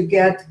people to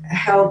get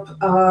help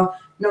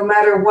no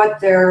matter what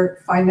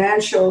their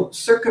financial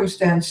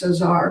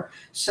circumstances are,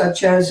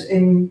 such as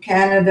in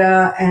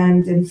Canada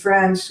and in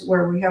France,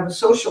 where we have a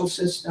social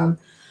system.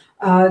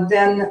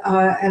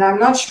 And I'm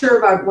not sure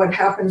about what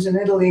happens in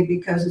Italy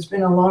because it's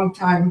been a long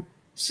time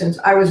since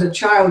I was a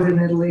child in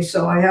Italy,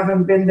 so I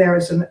haven't been there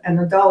as an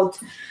adult.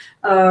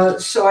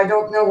 So I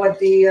don't know what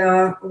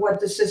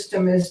the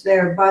system is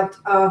there. But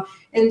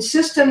in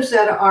systems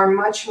that are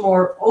much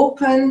more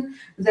open,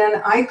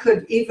 then I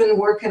could even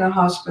work in a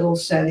hospital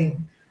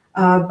setting.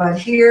 But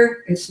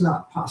here, it's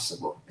not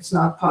possible. It's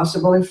not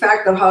possible. In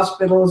fact, the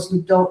hospitals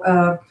don't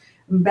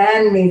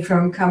ban me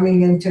from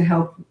coming in to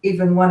help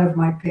even one of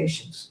my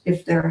patients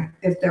if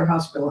they're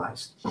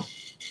hospitalized.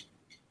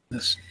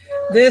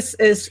 This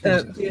is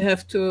we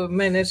have to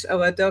manage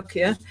our dog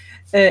here.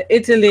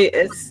 Italy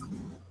is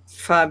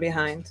far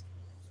behind.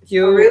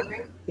 Oh,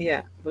 really?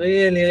 Yeah,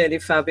 really, really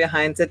far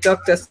behind. The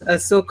doctors are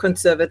so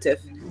conservative.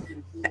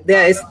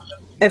 There is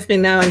every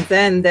now and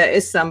then there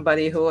is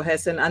somebody who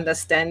has an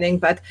understanding,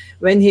 but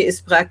when he is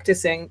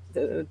practicing,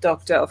 the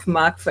doctor of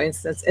Mark, for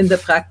instance, in the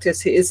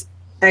practice, he is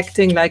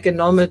acting like a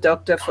normal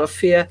doctor for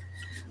fear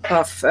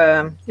of,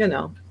 you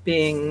know,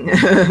 being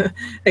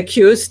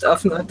accused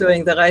of not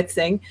doing the right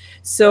thing.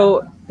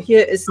 So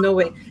here is no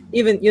way.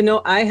 Even, you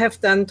know, I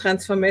have done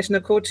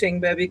transformational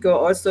coaching where we go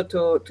also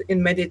to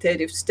in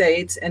meditative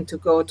states and to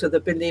go to the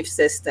belief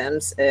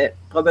systems,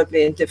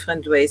 probably in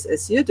different ways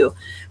as you do.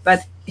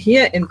 But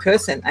here in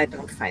person, I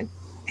don't find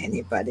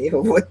anybody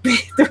who would be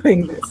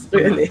doing this,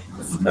 really.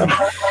 So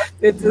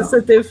it is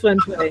a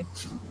different way.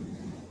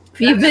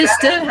 We will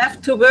still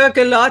have to work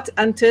a lot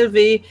until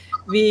we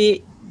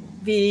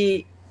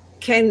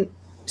can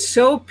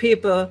show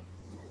people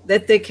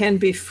that they can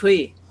be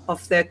free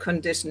of their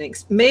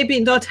conditionings. Maybe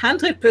not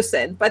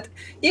 100%, but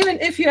even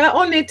if you are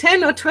only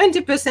 10 or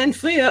 20%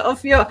 free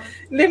of your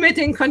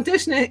limiting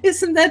conditioning,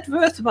 isn't that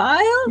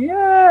worthwhile?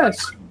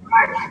 yes.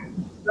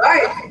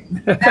 Right.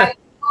 And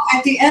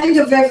at the end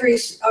of every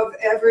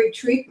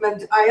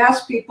treatment, I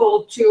ask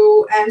people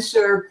to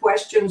answer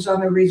questions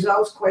on a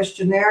results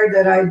questionnaire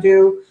that I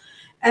do.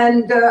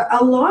 And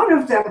a lot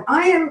of them,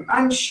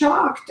 I'm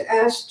shocked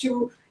as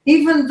to,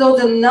 even though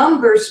the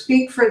numbers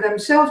speak for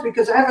themselves,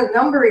 because I have a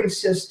numbering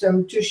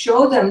system to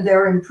show them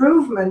their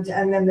improvement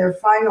and then their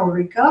final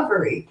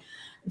recovery,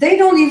 they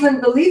don't even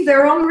believe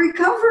their own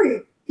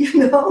recovery.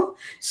 you know?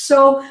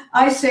 So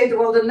I say,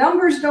 well, the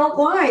numbers don't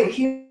lie.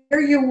 Here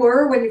you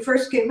were when you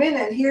first came in,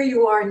 and here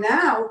you are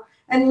now,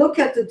 and look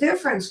at the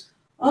difference.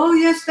 Oh,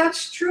 yes,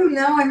 that's true.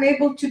 Now I'm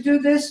able to do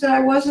this that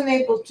I wasn't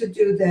able to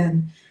do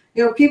then.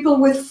 You know, people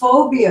with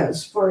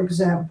phobias, for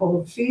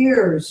example,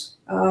 fears.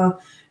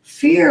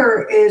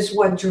 Fear is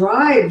what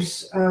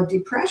drives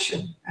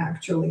depression,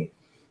 actually.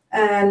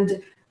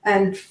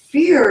 And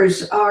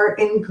fears are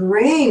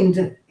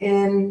ingrained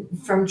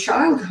from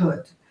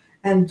childhood.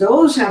 And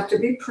those have to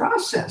be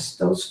processed.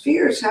 Those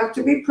fears have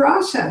to be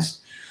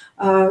processed.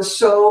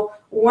 So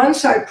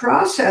once I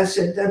process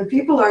it, then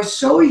people are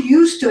so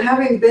used to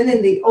having been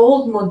in the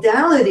old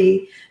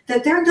modality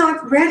that they're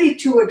not ready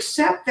to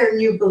accept their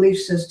new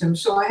belief system.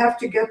 So I have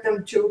to get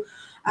them to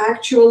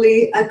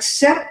actually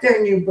accept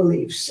their new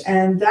beliefs.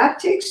 And that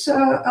takes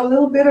a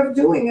little bit of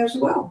doing as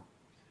well.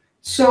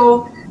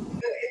 So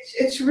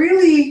it's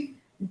really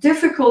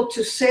difficult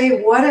to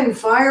say what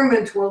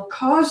environment will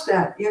cause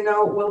that,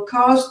 will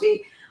cause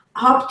the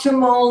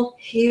optimal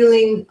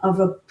healing of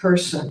a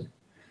person.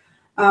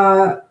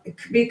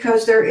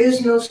 Because there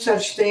is no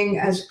such thing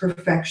as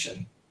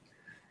perfection.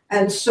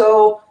 And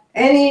so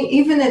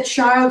even a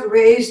child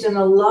raised in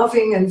a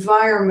loving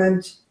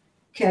environment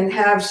can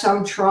have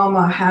some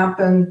trauma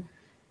happen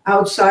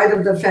outside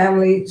of the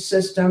family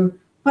system,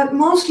 but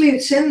mostly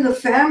it's in the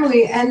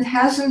family and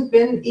hasn't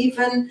been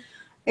even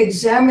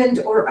examined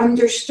or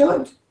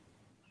understood.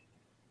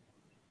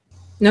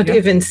 Not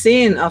even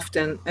seen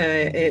often,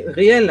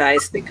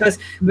 realized, because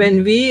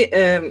when we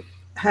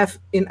have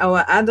in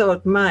our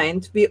adult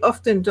mind, we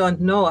often don't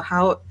know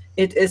how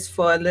it is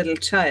for a little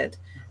child.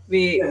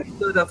 We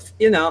sort of,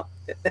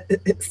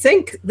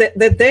 think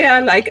that they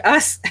are like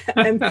us,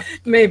 and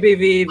maybe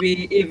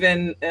we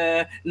even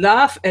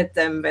laugh at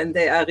them when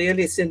they are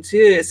really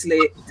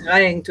sincerely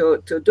trying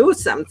to do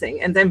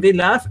something, and then we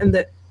laugh, and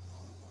the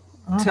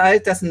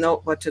child doesn't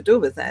know what to do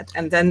with that,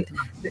 and then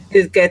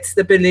it gets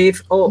the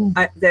belief,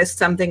 there's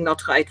something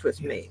not right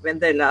with me. When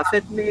they laugh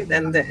at me,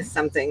 then there is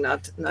something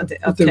not okay.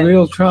 But the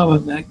real trauma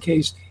in that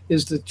case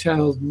is the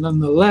child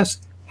nonetheless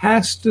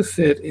has to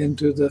fit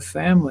into the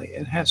family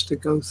and has to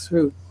go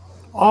through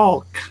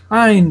all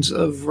kinds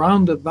of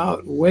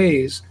roundabout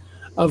ways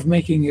of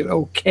making it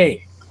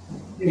okay,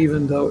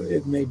 even though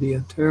it may be a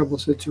terrible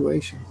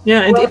situation.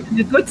 Yeah, and in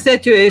a good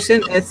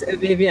situation, as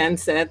Viviane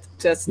said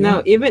just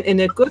now, even in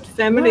a good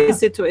family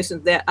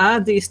situation, there are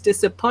these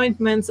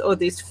disappointments or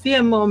these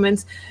fear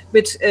moments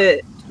which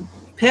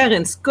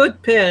good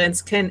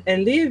parents can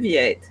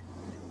alleviate,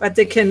 but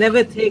they can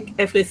never take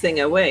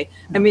everything away.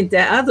 I mean,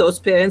 there are those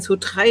parents who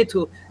try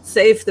to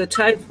save the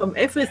child from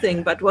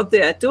everything, but what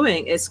they are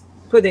doing is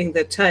putting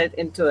the child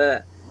into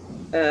a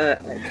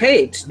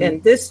cage,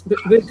 and this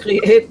will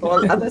create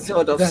all other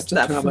sort of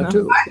stuff. By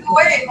the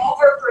way,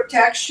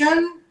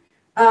 overprotection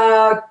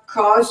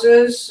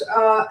causes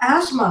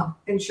asthma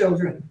in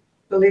children,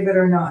 believe it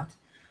or not.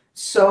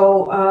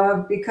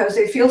 So because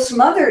they feel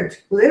smothered,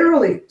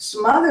 literally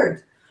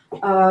smothered.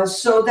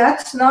 So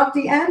that's not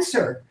the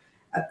answer.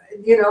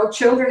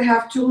 Children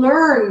have to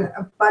learn,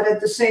 but at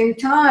the same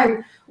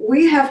time,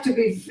 we have to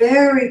be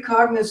very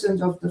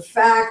cognizant of the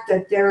fact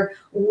that their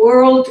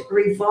world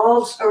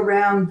revolves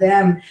around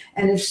them.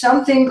 And if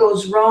something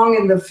goes wrong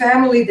in the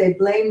family, they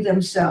blame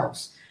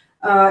themselves.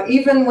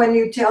 Even when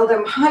you tell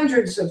them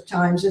hundreds of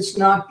times, it's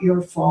not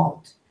your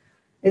fault.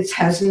 It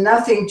has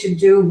nothing to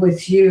do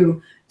with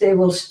you. They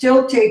will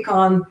still take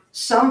on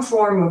some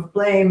form of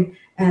blame,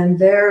 and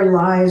there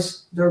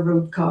lies the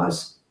root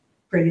cause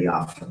pretty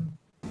often.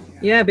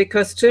 Yeah,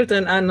 because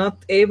children are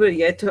not able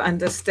yet to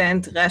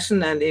understand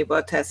rationally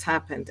what has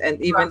happened. And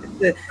even if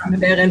the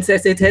parent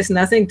says it has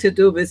nothing to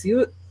do with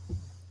you,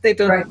 they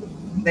don't,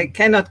 they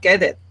cannot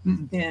get it.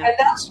 Yeah. And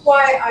that's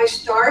why I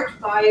start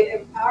by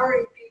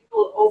empowering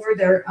people over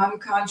their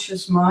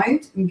unconscious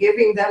mind and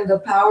giving them the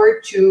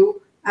power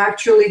to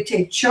actually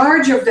take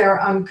charge of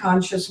their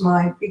unconscious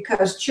mind,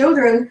 because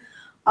children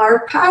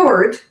are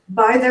powered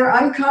by their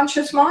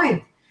unconscious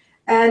mind.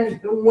 And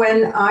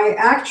when I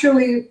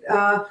actually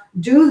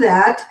do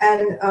that,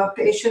 and a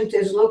patient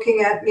is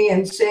looking at me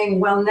and saying,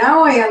 well,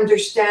 now I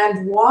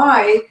understand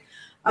why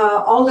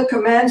all the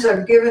commands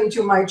I've given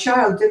to my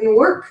child didn't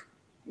work,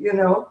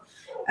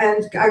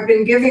 and I've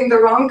been giving the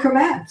wrong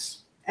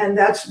commands. And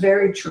that's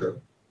very true.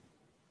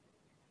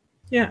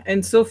 Yeah,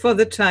 and so for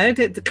the child,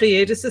 it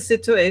creates a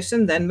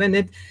situation then when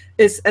it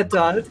is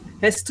adult,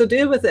 has to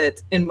deal with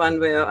it in one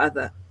way or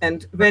other.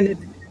 And when it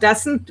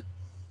doesn't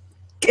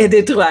get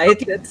it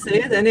right, let's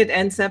say, then it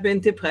ends up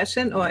in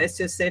depression, or as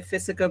you say,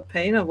 physical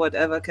pain or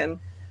whatever can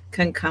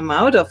come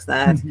out of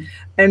that.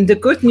 And the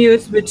good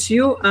news which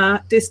you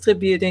are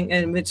distributing,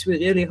 and which we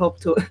really hope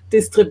to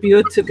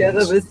distribute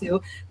together with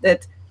you,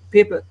 that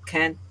people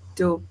can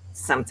do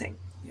something.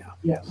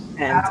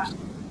 And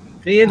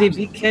really,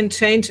 we can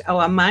change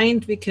our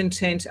mind, we can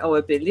change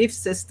our belief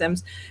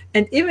systems,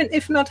 and even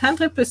if not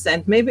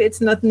 100%, maybe it's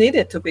not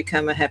needed to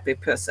become a happy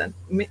person.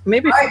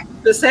 Maybe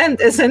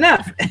 50% is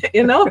enough,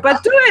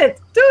 but do it.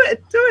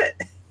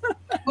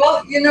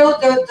 Well,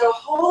 the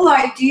whole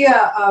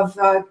idea of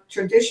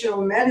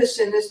traditional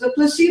medicine is the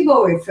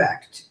placebo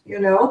effect.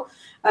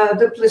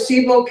 The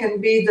placebo can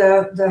be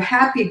the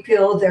happy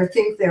pill they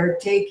think they're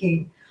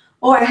taking.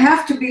 Oh, I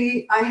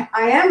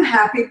am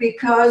happy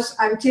because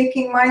I'm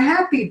taking my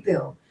happy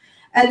pill.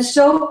 And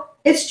so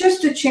it's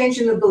just a change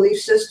in the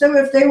belief system.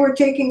 If they were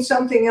taking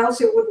something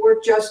else, it would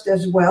work just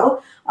as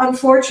well.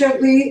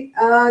 Unfortunately,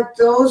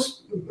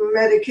 those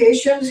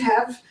medications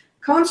have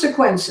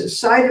consequences,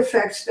 side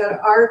effects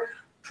that are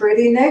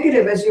pretty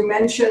negative. As you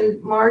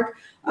mentioned, Mark,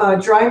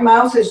 dry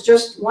mouth is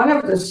just one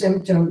of the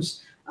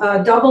symptoms.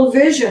 Double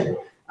vision,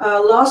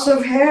 loss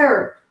of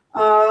hair,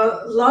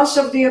 loss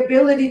of the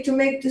ability to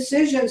make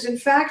decisions. In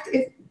fact,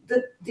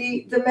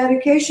 the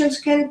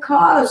medications can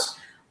cause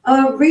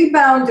a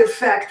rebound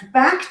effect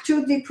back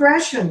to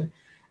depression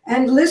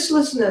and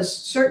listlessness.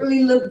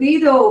 Certainly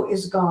libido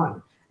is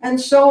gone,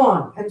 and so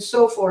on and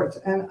so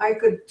forth. And I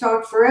could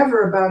talk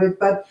forever about it,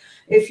 but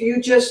if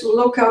you just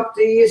look up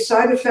the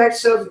side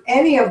effects of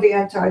any of the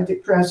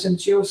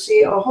antidepressants, you'll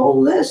see a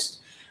whole list,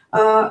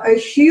 a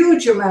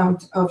huge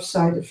amount of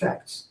side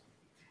effects.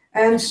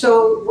 And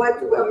so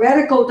what a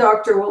medical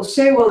doctor will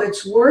say, well,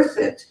 it's worth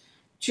it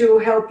to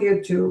help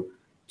you to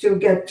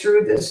get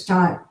through this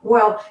time.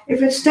 Well,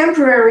 if it's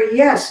temporary,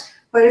 yes,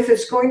 but if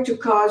it's going to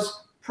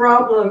cause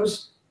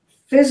problems,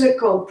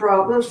 physical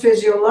problems,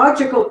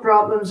 physiological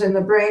problems in the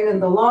brain in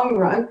the long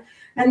run,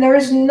 and there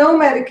is no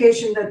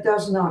medication that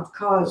does not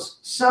cause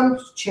some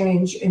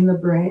change in the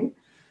brain,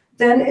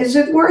 then is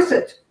it worth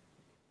it?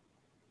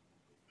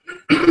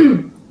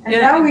 And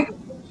now we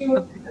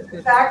come to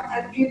the fact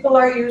that people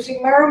are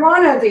using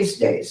marijuana these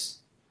days.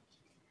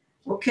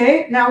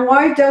 Okay, now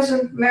why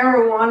doesn't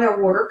marijuana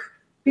work?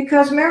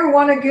 Because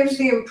marijuana gives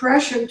the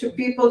impression to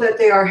people that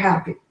they are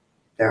happy,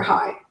 they're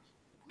high.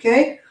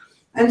 Okay,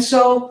 and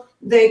so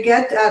they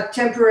get that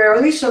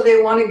temporarily, so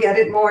they want to get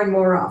it more and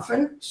more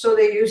often. So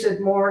they use it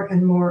more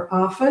and more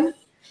often.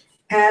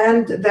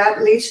 And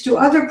that leads to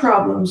other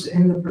problems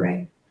in the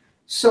brain.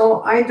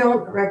 So I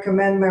don't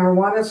recommend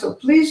marijuana. So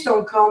please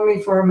don't call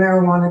me for a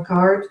marijuana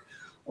card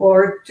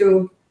or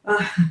to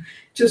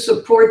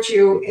support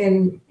you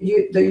in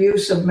the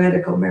use of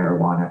medical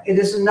marijuana. It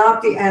is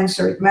not the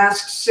answer. It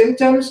masks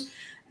symptoms,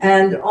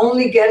 and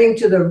only getting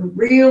to the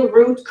real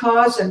root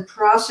cause and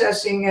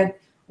processing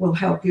it will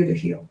help you to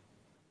heal.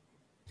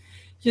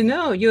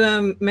 You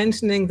are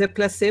mentioning the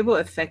placebo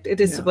effect.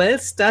 It is well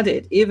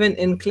studied, even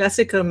in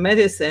classical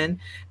medicine,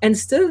 and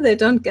still they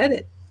don't get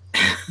it.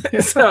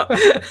 So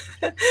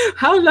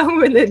how long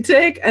will it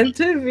take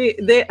until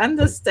they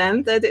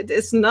understand that it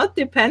is not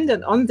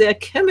dependent on their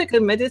chemical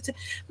medicine?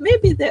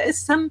 Maybe there is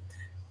some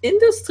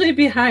industry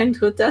behind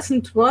who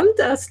doesn't want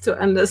us to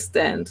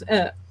understand.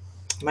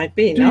 Might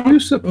be, no? Do you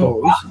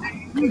suppose?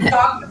 We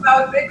talked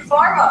about Big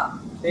Pharma.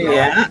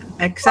 Yeah,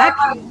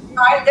 exactly. Pharma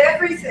behind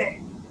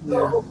everything.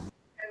 So,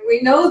 and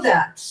we know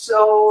that.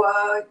 So,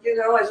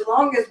 as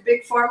long as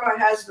Big Pharma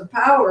has the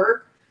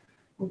power,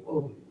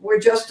 we're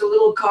just a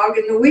little cog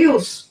in the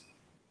wheels,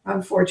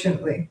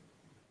 unfortunately.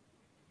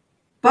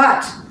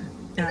 But,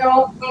 when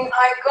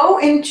I go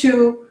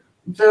into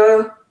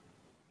the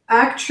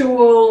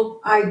actual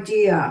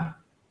idea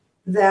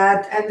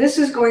that, and this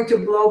is going to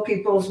blow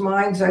people's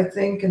minds, I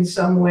think, in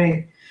some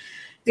way,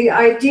 the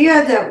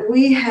idea that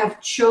we have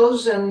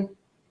chosen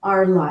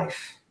our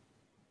life,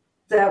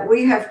 that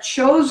we have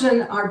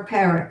chosen our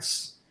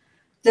parents,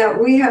 that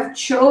we have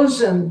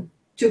chosen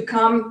to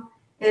come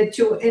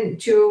into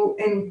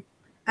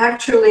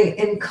actually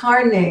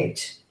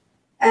incarnate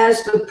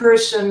as the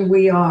person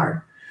we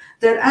are,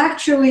 that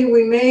actually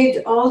we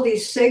made all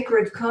these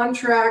sacred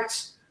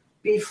contracts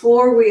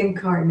before we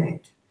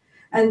incarnate,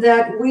 and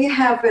that we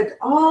have it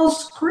all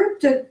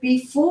scripted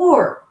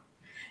before.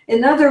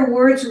 In other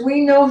words,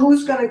 we know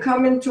who's going to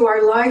come into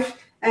our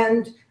life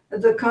and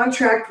the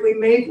contract we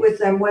made with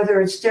them, whether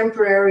it's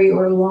temporary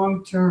or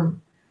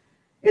long-term.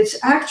 It's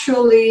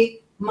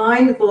actually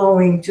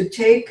mind-blowing to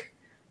take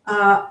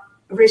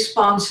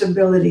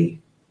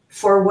responsibility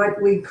for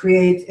what we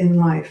create in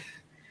life.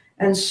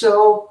 And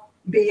so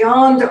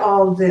beyond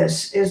all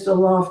this is the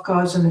law of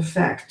cause and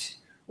effect,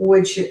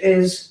 which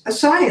is a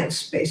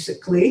science,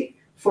 basically.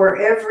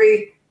 For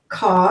every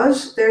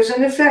cause, there's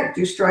an effect.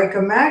 You strike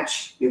a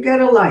match, you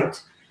get a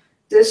light.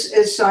 This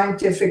is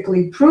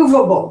scientifically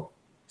provable.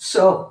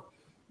 So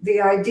the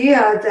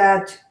idea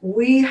that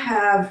we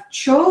have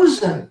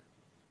chosen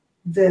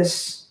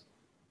this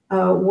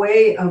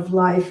way of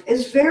life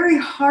is very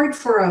hard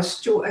for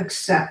us to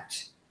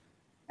accept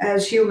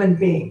as human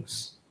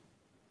beings,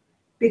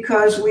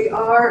 because we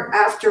are,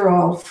 after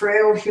all,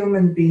 frail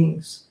human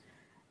beings.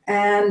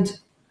 And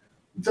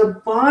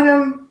the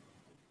bottom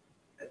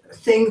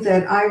thing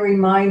that I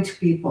remind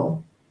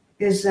people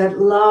is that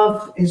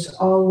love is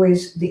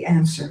always the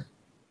answer.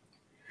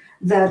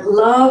 That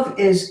love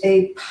is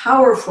a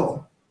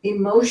powerful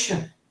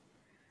emotion.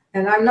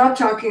 And I'm not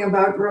talking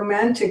about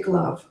romantic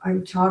love.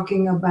 I'm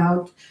talking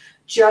about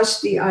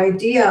just the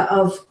idea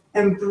of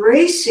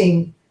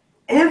embracing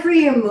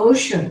every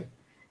emotion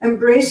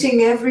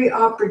embracing every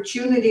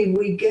opportunity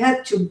we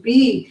get to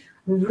be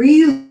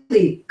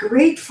really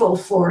grateful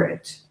for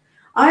it.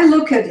 I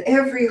look at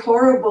every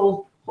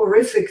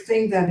horrific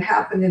thing that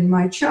happened in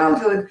my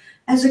childhood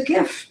as a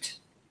gift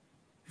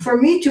for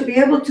me to be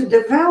able to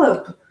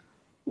develop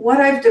what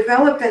I've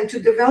developed and to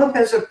develop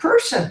as a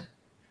person.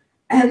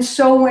 And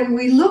so when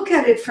we look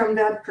at it from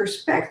that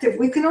perspective,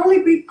 we can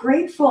only be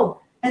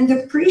grateful and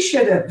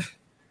appreciative.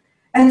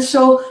 And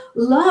so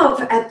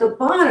love at the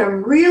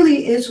bottom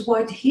really is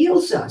what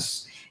heals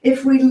us.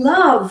 If we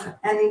love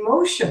an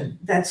emotion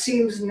that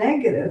seems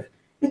negative,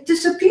 it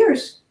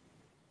disappears.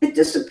 It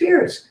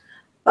disappears.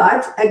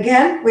 But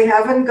again, we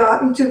haven't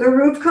gotten to the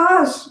root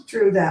cause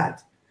through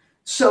that.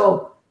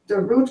 So the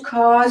root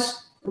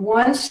cause,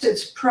 once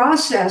it's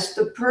processed,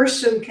 the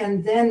person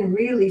can then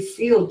really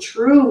feel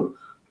true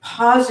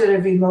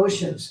positive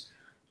emotions,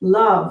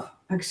 love,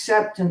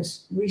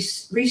 acceptance,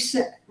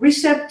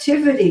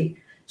 receptivity.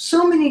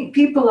 So many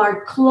people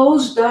are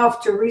closed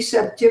off to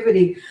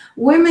receptivity.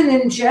 Women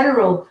in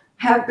general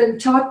have been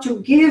taught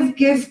to give,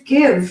 give,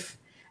 give.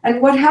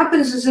 And what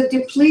happens is a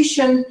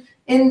depletion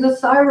in the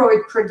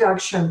thyroid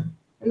production,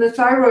 in the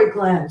thyroid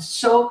glands.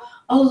 So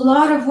a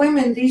lot of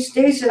women these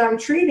days that I'm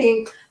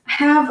treating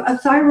have a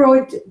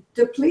thyroid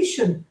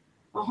depletion,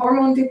 a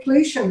hormone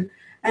depletion,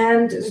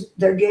 and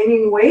they're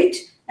gaining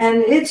weight,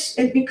 and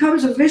it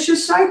becomes a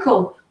vicious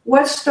cycle.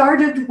 What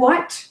started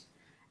what?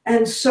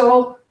 And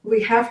so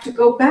we have to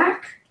go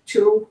back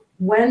to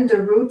when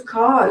the root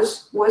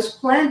cause was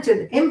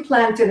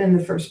implanted in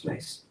the first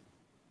place.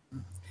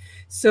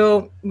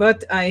 So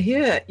what I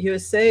hear you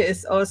say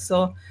is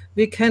also,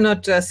 we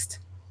cannot just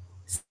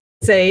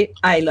say,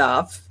 I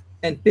love,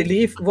 and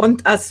believe,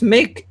 want us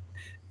make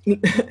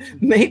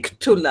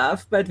to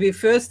love, but we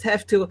first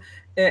have to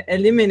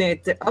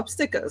eliminate the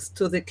obstacles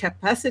to the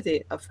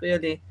capacity of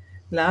really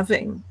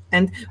loving.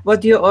 And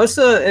what you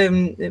also,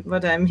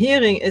 what I'm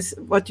hearing is,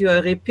 what you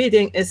are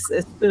repeating is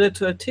a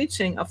spiritual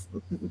teaching of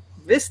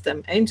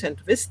wisdom,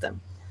 ancient wisdom.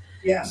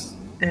 Yes.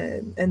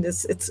 And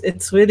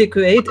it's really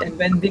great. And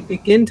when we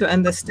begin to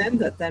understand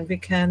that, then we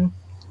can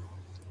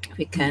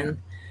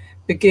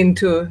begin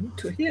to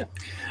hear,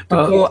 to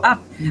grow up.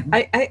 Mm-hmm.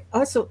 I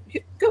also,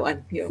 go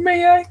on.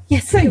 May I?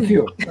 Yes. Thank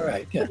you. All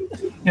right. Yeah.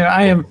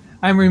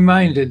 I'm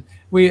reminded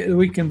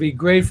we can be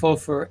grateful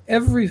for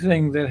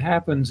everything that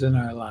happens in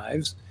our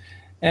lives,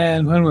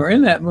 and when we're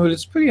in that mood,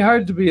 it's pretty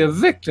hard to be a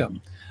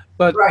victim.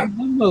 But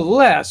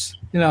nonetheless,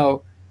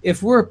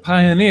 if we're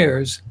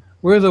pioneers,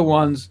 we're the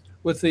ones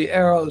with the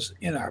arrows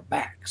in our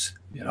backs.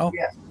 Now,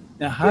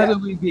 how do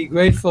we be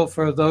grateful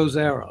for those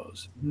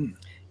arrows?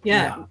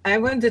 Yeah, I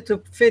wanted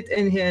to fit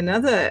in here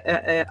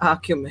another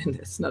argument.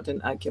 It's not an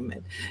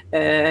argument.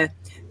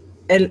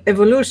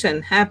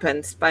 Evolution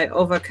happens by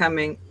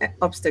overcoming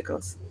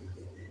obstacles.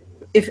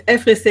 If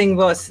everything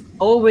was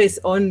always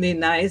only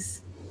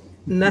nice,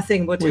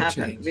 nothing would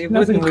happen. We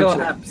wouldn't go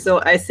up.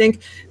 So I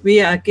think we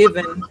are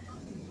given,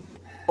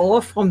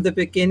 or from the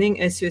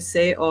beginning, as you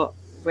say, or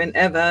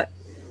whenever,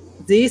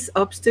 these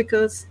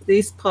obstacles,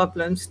 these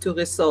problems to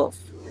resolve.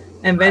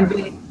 And when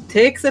we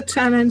take the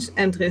challenge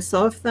and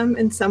resolve them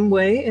in some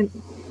way, and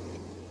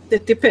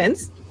it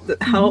depends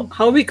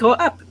how we grow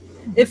up.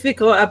 If we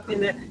grow up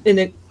in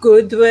a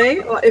good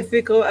way, or if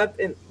we grow up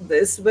in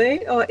this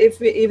way, or if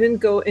we even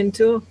go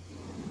into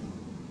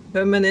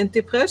permanent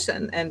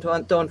depression and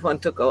don't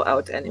want to go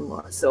out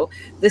anymore. So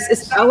this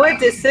is our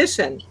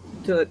decision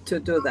to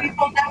do that.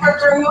 People never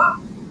grow up.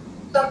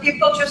 Some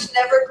people just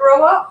never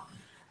grow up,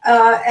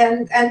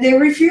 and they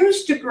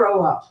refuse to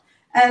grow up.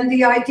 And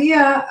the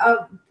idea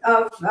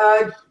of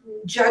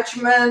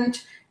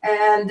judgment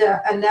and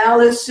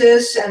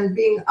analysis and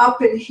being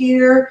up in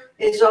here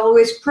is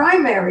always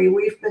primary.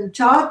 We've been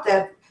taught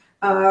that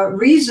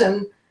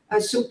reason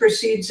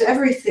supersedes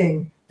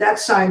everything.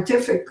 That's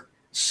scientific.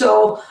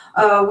 So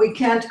we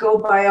can't go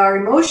by our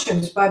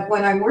emotions. But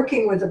when I'm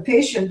working with a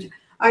patient,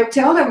 I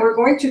tell them we're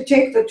going to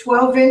take the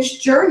 12-inch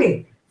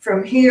journey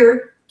from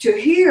here to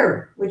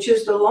here, which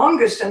is the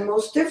longest and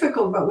most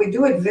difficult, but we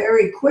do it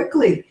very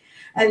quickly.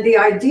 And the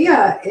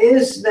idea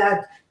is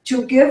that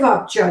to give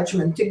up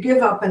judgment, to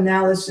give up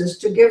analysis,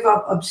 to give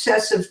up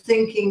obsessive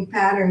thinking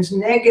patterns,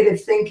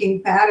 negative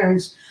thinking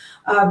patterns,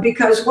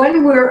 because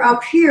when we're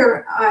up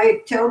here,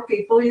 I tell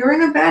people, you're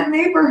in a bad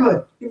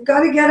neighborhood. You've got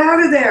to get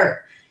out of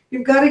there.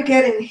 You've got to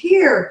get in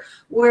here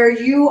where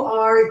you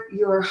are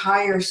your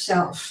higher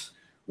self,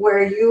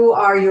 where you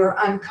are your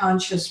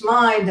unconscious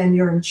mind and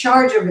you're in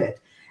charge of it.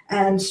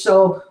 And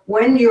so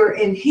when you're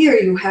in here,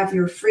 you have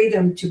your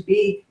freedom to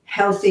be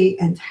healthy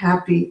and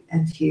happy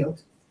and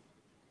healed.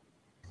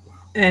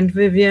 And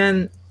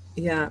Viviane,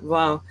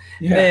 wow.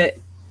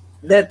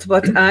 That's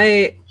what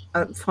I,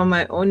 from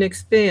my own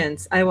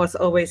experience, I was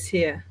always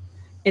here.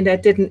 And I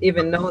didn't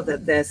even know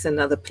that there's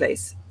another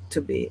place to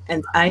be.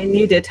 And I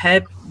needed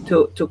help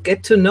to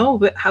get to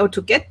know how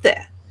to get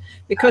there,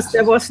 because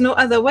there was no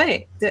other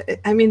way.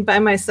 I mean, by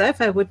myself,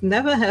 I would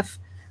never have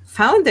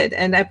found it,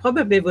 and I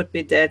probably would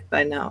be dead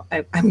by now.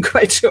 I'm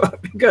quite sure,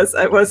 because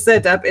I was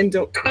set up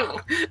into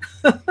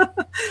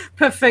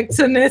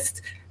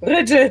perfectionist,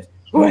 rigid,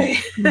 way.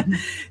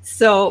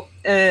 So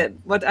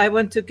what I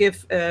want to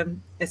give,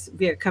 as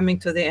we are coming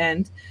to the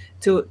end,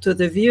 to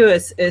the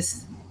viewers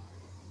is,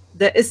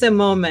 there is a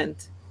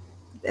moment,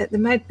 there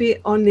might be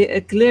only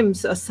a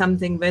glimpse or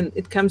something when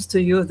it comes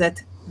to you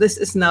that this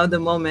is now the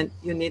moment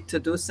you need to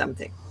do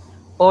something.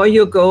 Or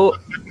you go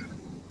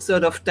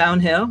sort of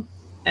downhill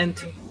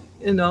and,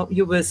 you know,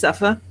 you will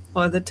suffer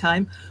all the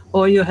time,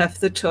 or you have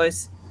the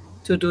choice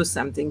to do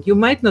something. You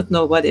might not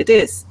know what it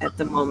is at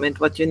the moment,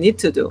 what you need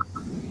to do,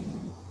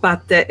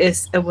 but there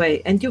is a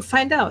way, and you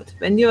find out.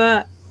 When you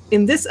are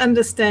in this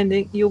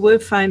understanding, you will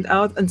find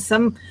out, and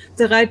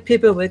the right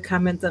people will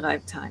come at the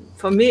right time.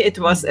 For me, it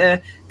was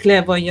a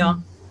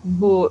clairvoyant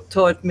who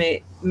told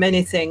me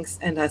many things,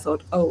 and I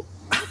thought, oh,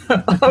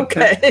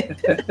 okay.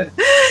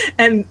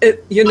 And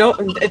you know,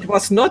 it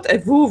was not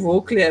a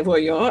woo-woo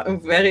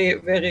clairvoyant, very,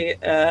 very,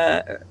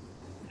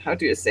 how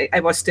do you say?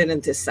 I was still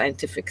in this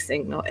scientific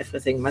thing. No,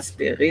 everything must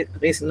be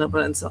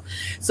reasonable, and so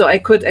I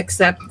could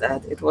accept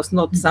that it was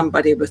not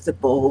somebody with the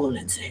bowl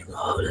and saying,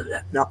 "Oh, blah,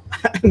 blah." No,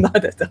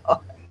 not at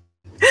all.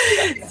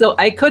 So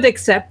I could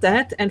accept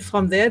that, and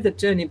from there the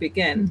journey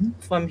began.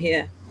 From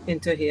here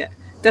into here.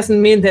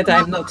 Doesn't mean that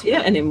I'm not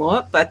here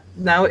anymore, but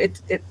now at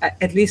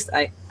least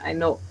I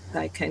know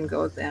I can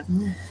go there.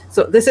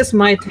 So this is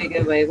my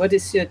takeaway. What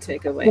is your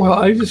takeaway? Well,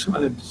 I just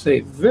wanted to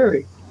say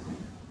very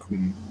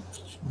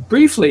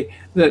briefly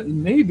that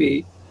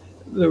maybe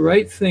the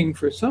right thing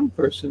for some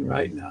person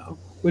right now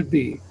would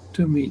be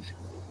to meet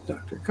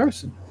Dr.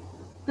 Carson.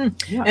 Yeah.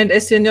 And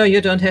as you know, you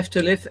don't have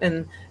to live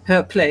in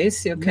her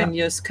place. You can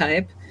use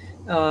Skype,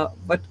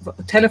 but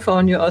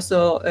telephone you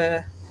also.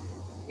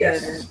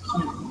 Yes,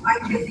 I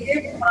can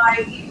give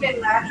my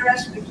email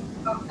address,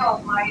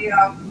 my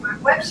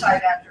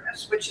website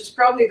address, which is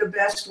probably the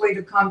best way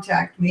to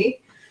contact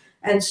me.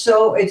 And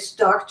so it's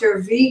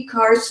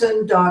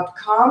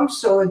drvcarson.com.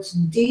 So it's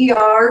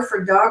DR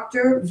for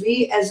doctor,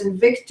 V as in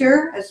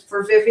Victor, as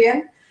for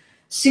Vivian,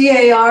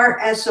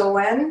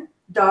 CARSON.com.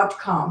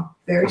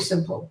 Very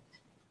simple.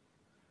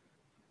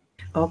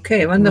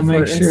 Okay, wonderful.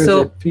 We'll make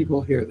sure that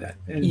people hear that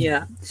and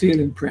see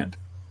it in print.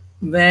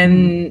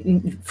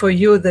 When for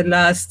you the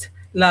last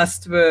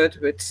word,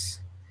 which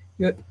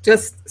you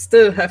just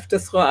still have to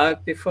throw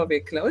out before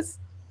we close.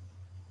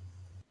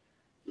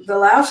 The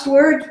last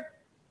word,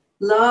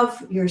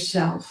 love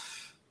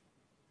yourself.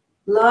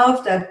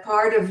 Love that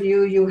part of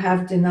you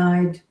have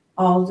denied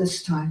all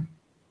this time.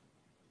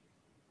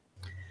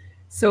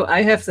 So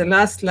I have the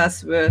last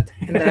word,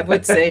 and I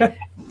would say,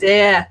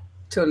 dare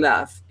to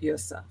love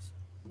yourself.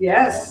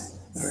 Yes.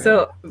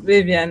 So,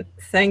 Viviane,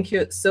 thank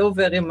you so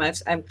very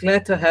much. I'm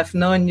glad to have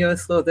known you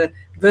through the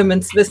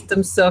Women's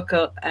Wisdom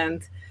Circle,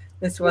 and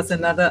this was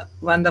another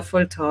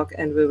wonderful talk,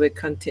 and we will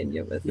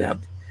continue with that.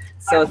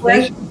 So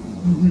thank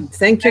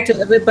you to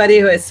everybody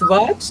who has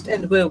watched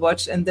and will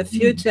watch in the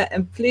future,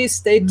 and please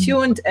stay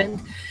tuned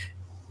and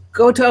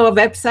go to our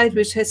website,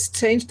 which has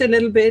changed a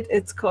little bit.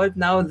 It's called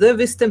now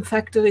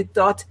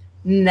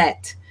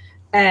thewisdomfactory.net.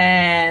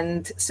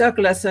 And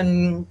circle us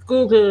on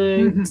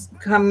Google,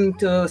 come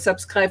to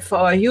subscribe for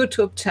our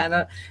YouTube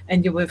channel,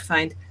 and you will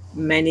find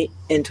many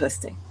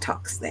interesting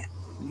talks there.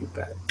 You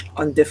bet.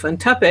 On different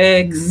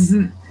topics,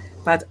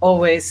 but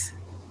always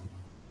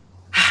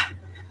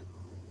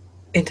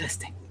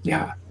interesting.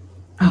 Yeah.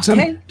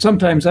 Okay.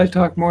 Sometimes I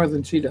talk more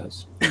than she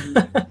does.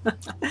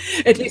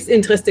 At least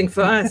interesting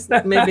for us,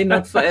 maybe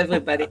not for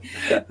everybody.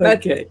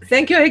 But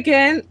thank you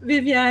again,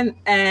 Viviane,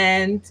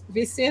 and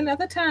we see you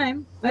another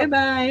time.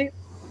 Bye-bye.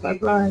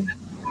 Bye-bye.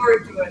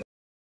 Forward to it.